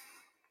great,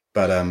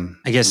 but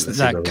I guess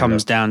that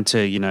comes down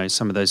to,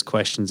 some of those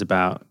questions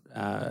about,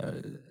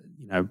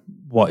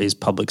 what is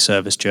public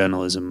service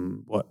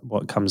journalism?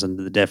 What comes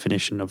under the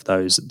definition of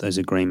those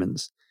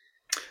agreements?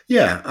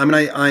 Yeah, I mean,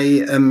 I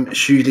am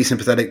hugely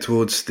sympathetic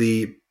towards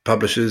the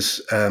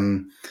publishers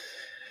who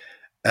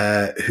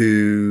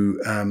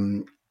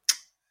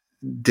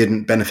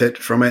didn't benefit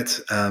from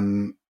it.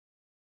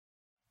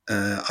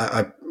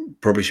 I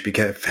probably should be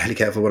fairly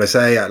careful what I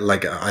say.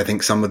 I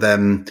think some of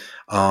them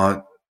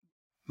are,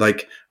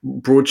 like,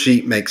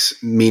 Broadsheet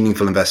makes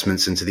meaningful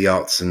investments into the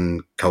arts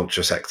and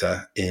culture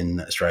sector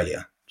in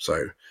Australia.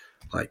 So,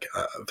 I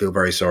feel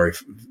very sorry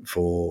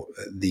for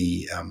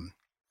the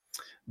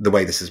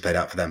way this has played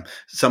out for them.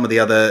 Some of the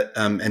other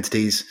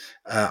entities,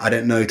 I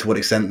don't know to what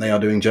extent they are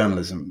doing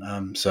journalism.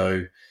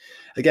 So,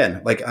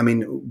 again,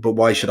 but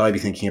why should I be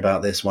thinking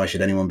about this? Why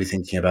should anyone be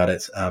thinking about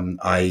it?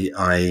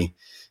 I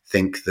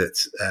think that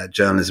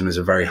journalism is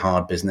a very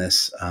hard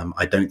business.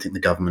 I don't think the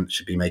government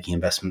should be making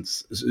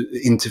investments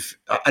into.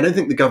 I do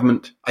think the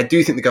government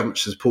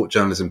should support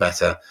journalism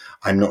better.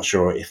 I'm not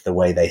sure if the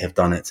way they have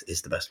done it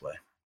is the best way.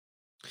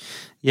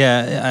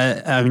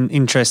 Yeah, I mean,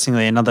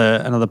 interestingly,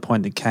 another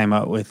point that came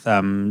up with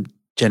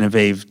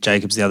Genevieve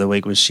Jacobs the other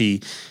week was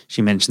she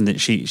mentioned that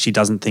she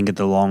doesn't think in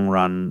the long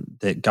run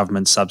that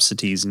government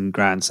subsidies and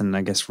grants and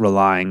I guess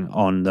relying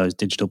on those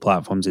digital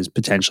platforms is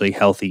potentially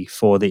healthy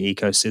for the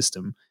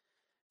ecosystem.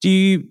 Do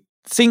you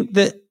think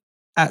that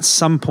at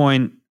some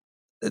point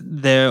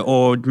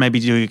or maybe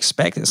do you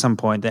expect at some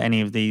point that any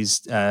of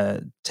these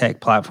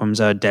tech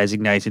platforms are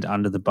designated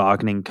under the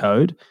bargaining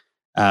code?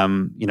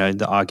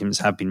 The arguments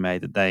have been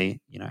made that they,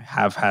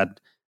 have had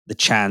the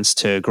chance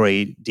to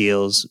agree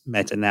deals.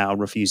 Meta now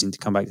refusing to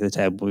come back to the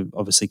table. We've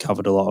obviously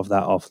covered a lot of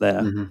that off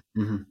there.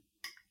 Mm-hmm, mm-hmm.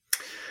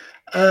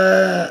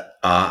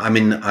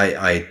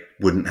 I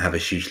wouldn't have a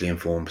hugely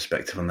informed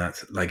perspective on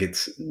that.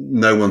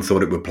 No one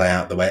thought it would play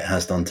out the way it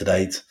has done to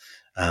date.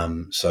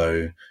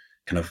 So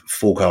kind of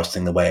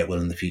forecasting the way it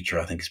will in the future,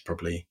 I think is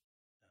probably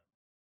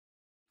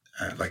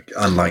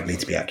unlikely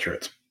to be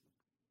accurate.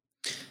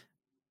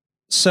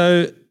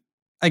 So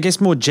I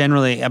guess more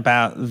generally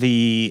about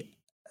the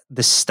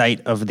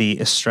state of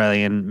the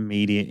Australian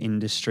media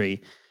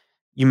industry.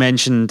 You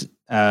mentioned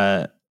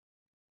earlier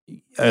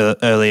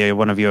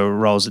one of your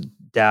roles at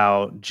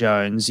Dow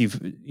Jones.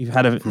 You've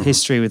had a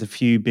history with a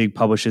few big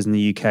publishers in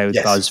the UK with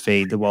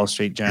BuzzFeed, the Wall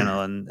Street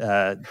Journal, and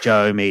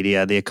Joe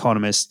Media, The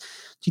Economist.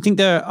 Do you think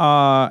there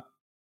are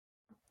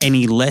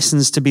any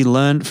lessons to be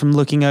learned from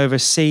looking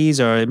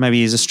overseas, or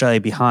maybe is Australia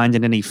behind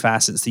in any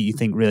facets that you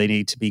think really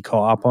need to be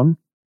caught up on?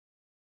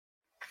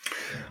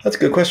 That's a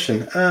good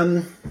question.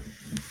 I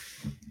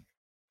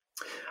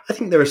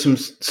think there are some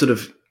sort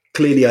of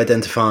clearly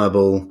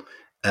identifiable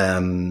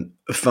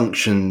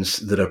functions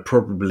that are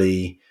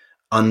probably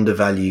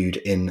undervalued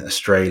in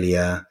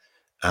Australia,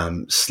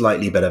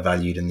 slightly better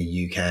valued in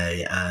the UK,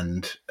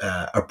 and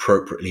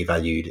appropriately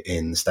valued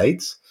in the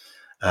States.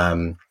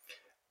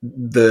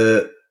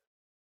 The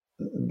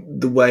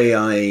way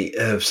I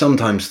have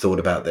sometimes thought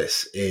about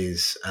this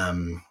is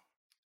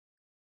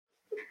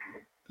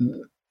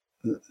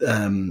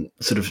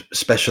sort of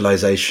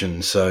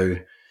specialization. So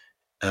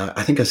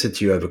I think I said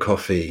to you over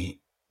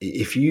coffee,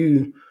 if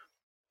you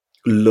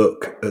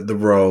look at the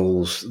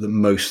roles that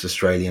most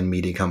Australian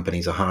media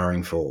companies are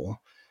hiring for,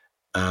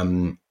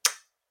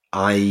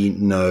 I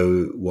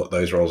know what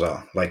those roles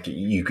are. Like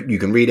you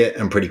can read it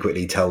and pretty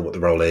quickly tell what the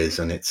role is,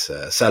 and it's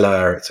a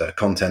seller, it's a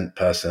content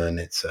person,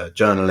 it's a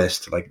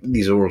journalist. Like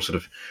these are all sort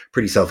of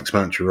pretty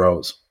self-explanatory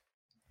roles.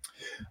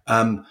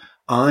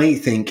 I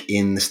think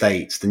in the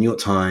States, the New York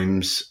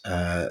Times,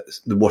 the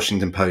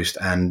Washington Post,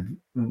 and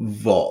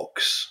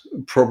Vox,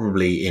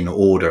 probably in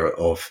order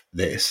of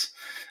this,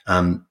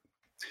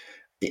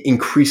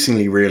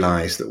 increasingly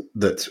realize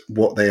that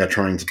what they are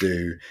trying to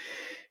do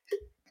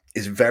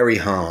is very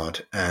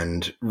hard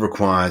and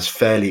requires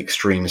fairly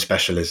extreme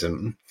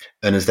specialism.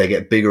 And as they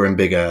get bigger and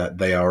bigger,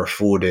 they are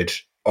afforded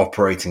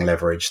operating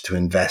leverage to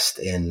invest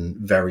in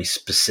very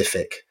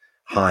specific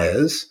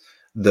hires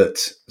that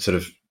sort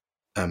of,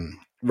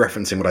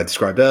 referencing what I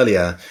described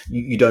earlier,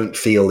 you don't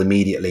feel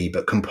immediately,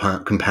 but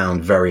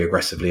compound very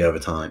aggressively over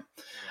time.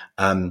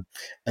 And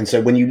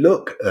so when you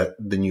look at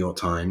the New York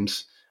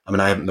Times, I mean,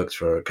 I haven't looked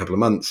for a couple of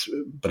months,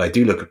 but I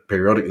do look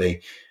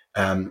periodically.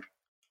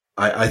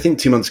 I think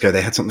 2 months ago,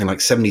 they had something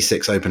like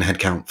 76 open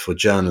headcount for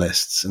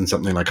journalists and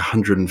something like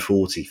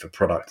 140 for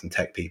product and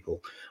tech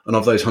people. And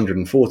of those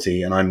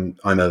 140, and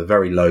I'm a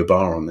very low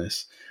bar on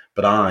this,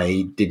 but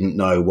I didn't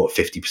know what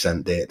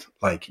 50% did.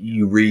 Like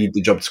you read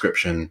the job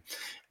description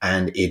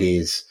and it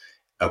is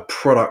a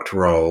product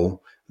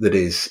role that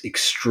is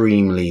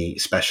extremely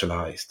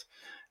specialized.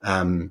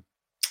 And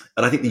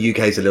I think the UK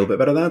is a little bit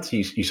better at that.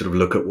 You sort of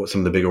look at what some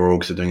of the bigger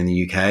orgs are doing in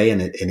the UK,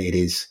 and it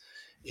is,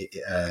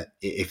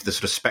 if the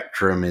sort of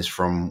spectrum is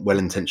from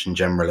well-intentioned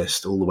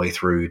generalist all the way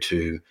through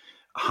to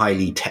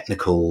highly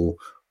technical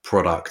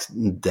product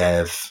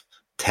dev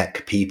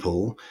tech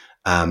people,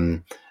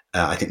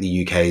 I think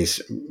the UK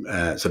is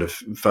sort of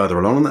further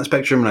along on that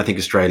spectrum. And I think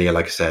Australia,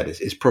 like I said,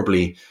 is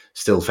probably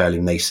still fairly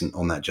nascent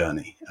on that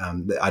journey.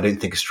 I don't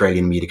think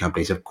Australian media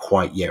companies have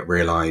quite yet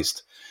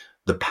realized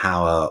the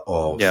power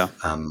of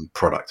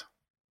product.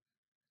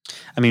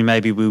 I mean,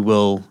 maybe we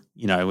will,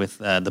 with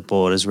the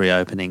borders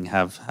reopening,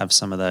 have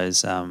some of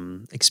those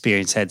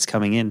experienced heads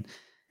coming in.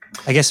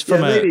 I guess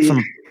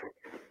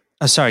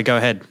sorry, go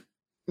ahead.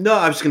 No,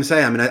 I was just going to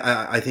say, I mean,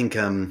 I think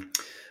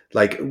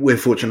like we're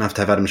fortunate enough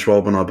to have Adam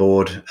Schwab on our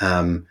board.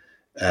 Not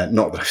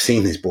that I've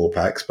seen his board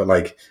packs, but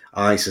like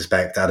I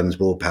suspect Adam's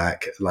board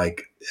pack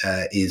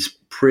is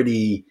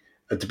pretty,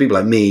 to people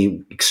like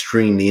me,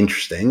 extremely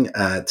interesting.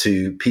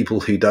 To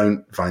people who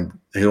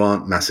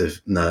aren't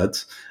massive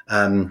nerds,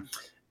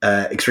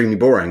 extremely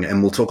boring.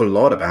 And we'll talk a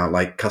lot about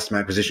like customer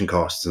acquisition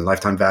costs and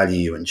lifetime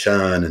value and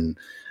churn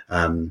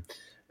and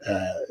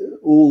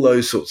all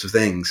those sorts of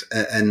things.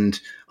 And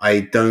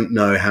I don't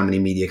know how many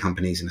media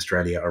companies in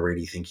Australia are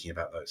really thinking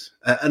about those.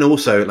 And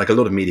also, like a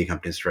lot of media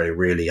companies in Australia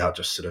really are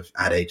just sort of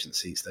ad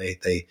agencies.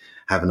 They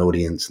have an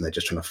audience and they're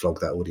just trying to flog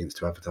that audience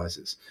to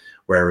advertisers.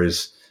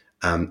 Whereas,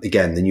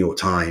 again, the New York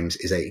Times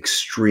is a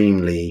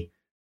extremely,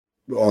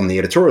 on the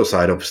editorial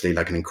side, obviously,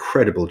 like an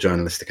incredible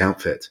journalistic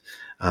outfit.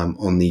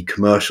 On the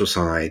commercial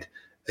side,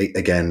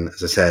 again,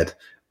 as I said,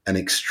 an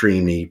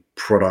extremely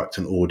product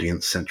and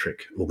audience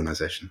centric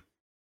organization.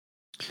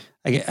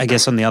 I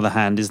guess on the other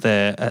hand, is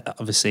there,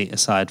 obviously,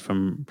 aside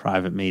from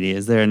private media,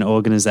 is there an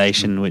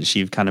organization which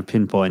you've kind of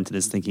pinpointed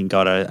as thinking,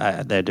 God,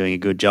 they're doing a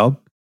good job?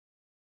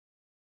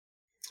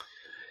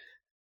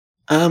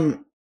 I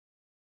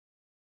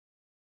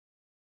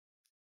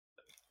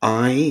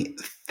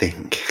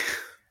think,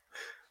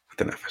 I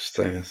don't know if I should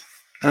say this.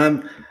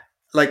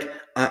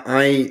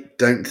 I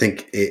don't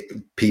think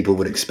people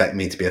would expect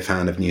me to be a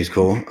fan of News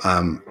Corp.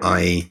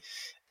 I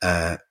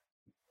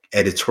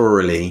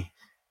editorially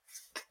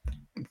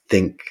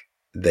think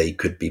they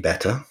could be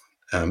better.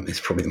 It's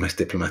probably the most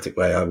diplomatic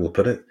way I will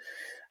put it.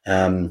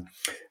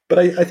 But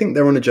I think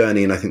they're on a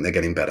journey, and I think they're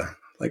getting better.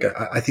 Like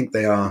I think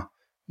they are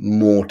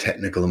more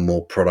technical and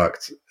more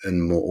product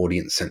and more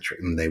audience centric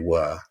than they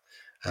were.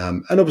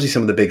 And obviously,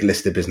 some of the big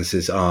listed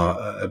businesses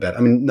are better.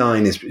 I mean,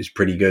 Nine is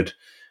pretty good.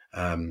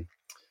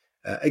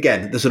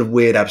 Again, the sort of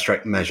weird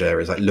abstract measure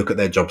is like look at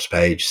their jobs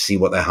page, see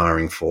what they're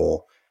hiring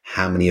for,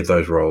 how many of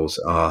those roles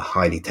are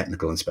highly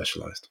technical and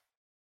specialized.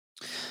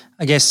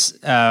 I guess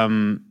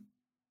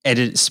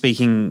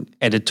speaking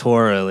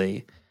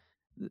editorially,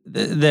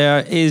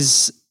 there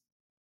is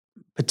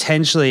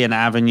potentially an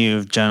avenue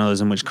of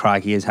journalism which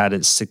Crikey has had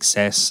its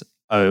success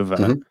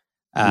over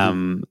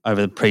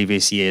over the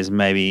previous years,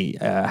 maybe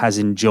has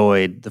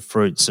enjoyed the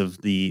fruits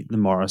of the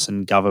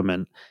Morrison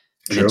government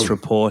and its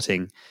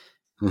reporting.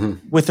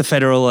 With the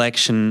federal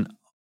election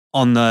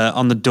on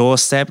the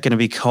doorstep, going to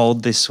be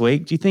cold this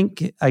week, do you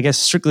think, I guess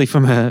strictly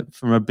from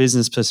a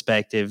business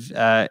perspective,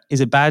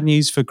 is it bad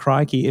news for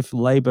Crikey if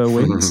Labor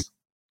wins?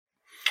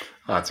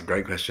 Oh, that's a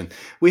great question.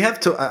 We have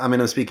to, I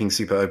mean, I'm speaking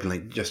super openly,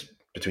 just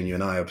between you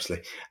and I,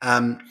 obviously.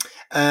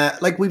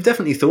 We've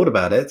definitely thought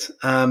about it.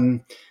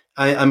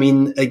 I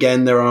mean,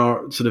 again,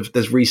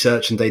 there's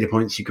research and data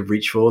points you could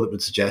reach for that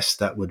would suggest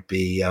that would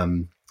be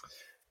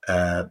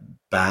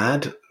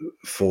bad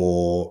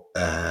for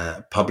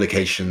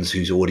publications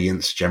whose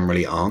audience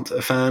generally aren't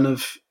a fan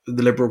of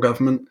the Liberal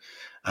government.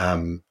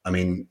 I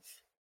mean,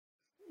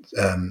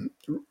 there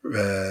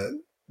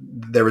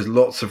is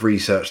lots of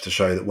research to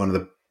show that one of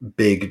the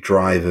big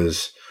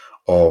drivers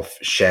of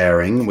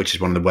sharing, which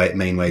is one of the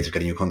main ways of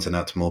getting your content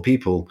out to more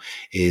people,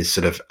 is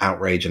sort of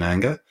outrage and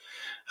anger.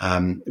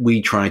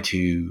 We try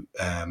to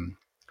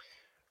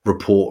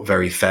report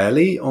very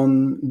fairly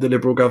on the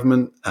Liberal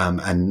government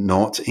and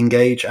not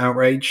engage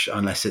outrage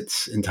unless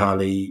it's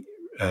entirely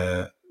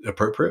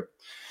appropriate.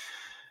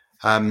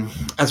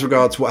 As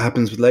regards what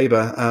happens with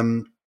Labour,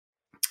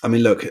 I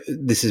mean, look,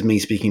 this is me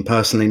speaking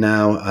personally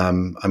now.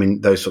 I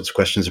mean, those sorts of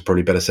questions are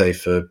probably better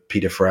saved for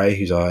Peter Frey,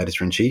 who's our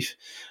editor-in-chief.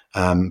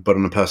 But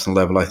on a personal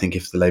level, I think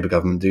if the Labour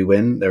government do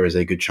win, there is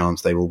a good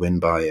chance they will win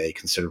by a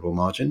considerable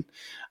margin.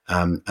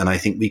 And I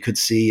think we could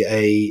see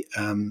a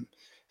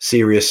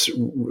serious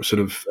sort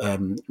of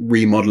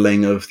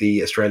remodeling of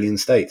the Australian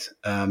state.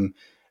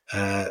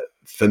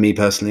 For me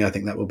personally, I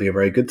think that will be a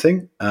very good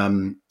thing.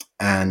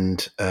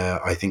 And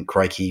I think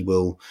Crikey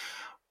will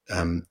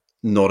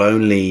not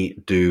only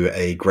do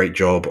a great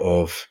job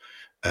of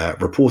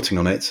reporting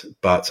on it,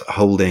 but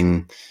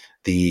holding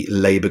the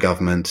Labour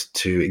government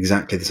to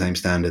exactly the same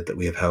standard that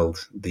we have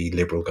held the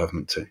Liberal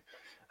government to.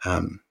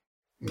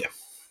 Yeah.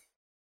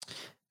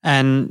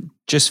 And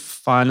just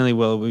finally,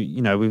 Will,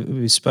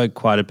 we spoke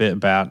quite a bit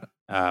about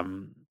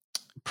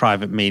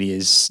private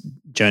media's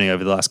journey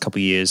over the last couple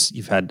of years.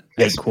 You've had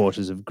 8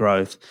 quarters of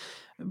growth.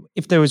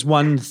 If there was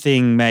one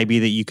thing maybe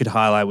that you could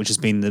highlight, which has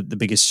been the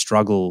biggest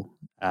struggle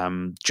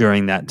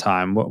during that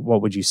time,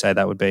 what would you say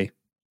that would be?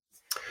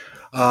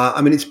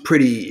 I mean, it's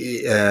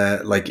pretty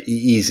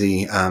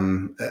easy.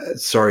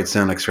 Sorry to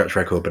sound like a scratch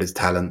record, but it's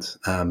talent.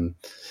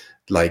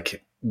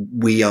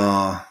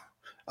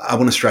 I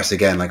want to stress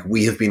again,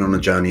 we have been on a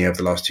journey over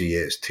the last 2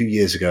 years. 2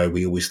 years ago,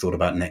 we always thought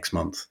about next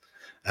month.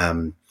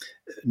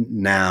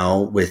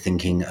 Now we're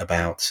thinking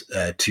about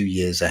 2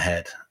 years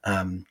ahead.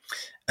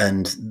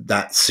 And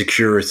that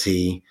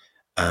security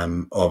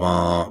of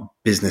our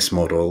business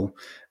model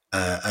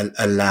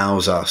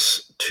allows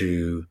us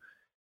to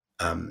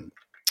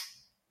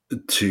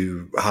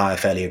hire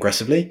fairly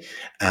aggressively.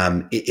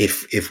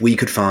 If we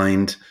could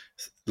find,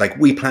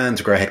 we plan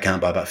to grow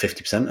headcount by about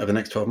 50% over the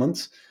next 12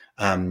 months.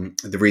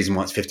 The reason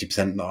why it's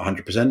 50%, not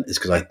 100%, is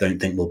because I don't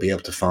think we'll be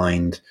able to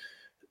find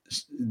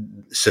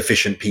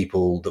sufficient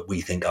people that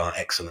we think are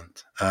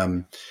excellent.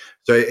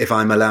 So if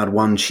I'm allowed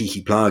one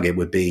cheeky plug, it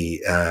would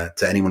be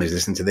to anyone who's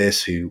listening to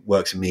this who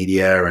works in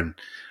media and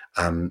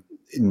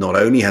not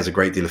only has a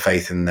great deal of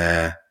faith in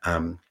their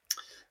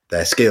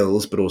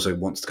skills, but also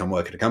wants to come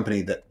work at a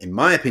company that, in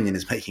my opinion,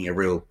 is making a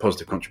real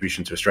positive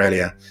contribution to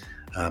Australia,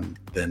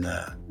 then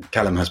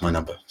Callum has my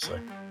number. So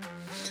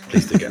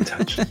please do get in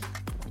touch.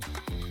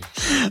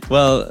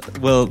 Well,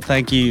 Will,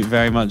 thank you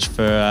very much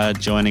for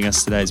joining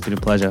us today. It's been a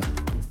pleasure.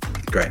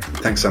 Great.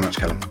 Thanks so much,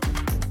 Callum.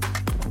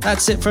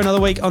 That's it for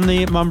another week on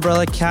the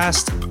Mumbrella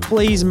Cast.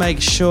 Please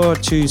make sure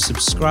to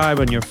subscribe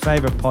on your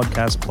favorite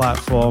podcast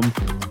platform.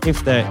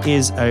 If there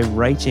is a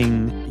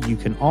rating you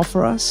can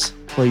offer us,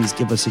 please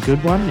give us a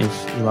good one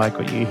if you like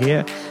what you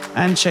hear.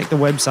 And check the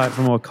website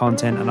for more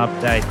content and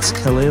updates.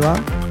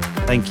 Kalila,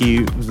 thank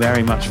you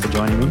very much for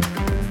joining me.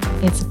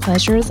 It's a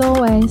pleasure as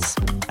always.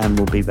 And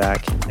we'll be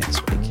back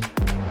next week.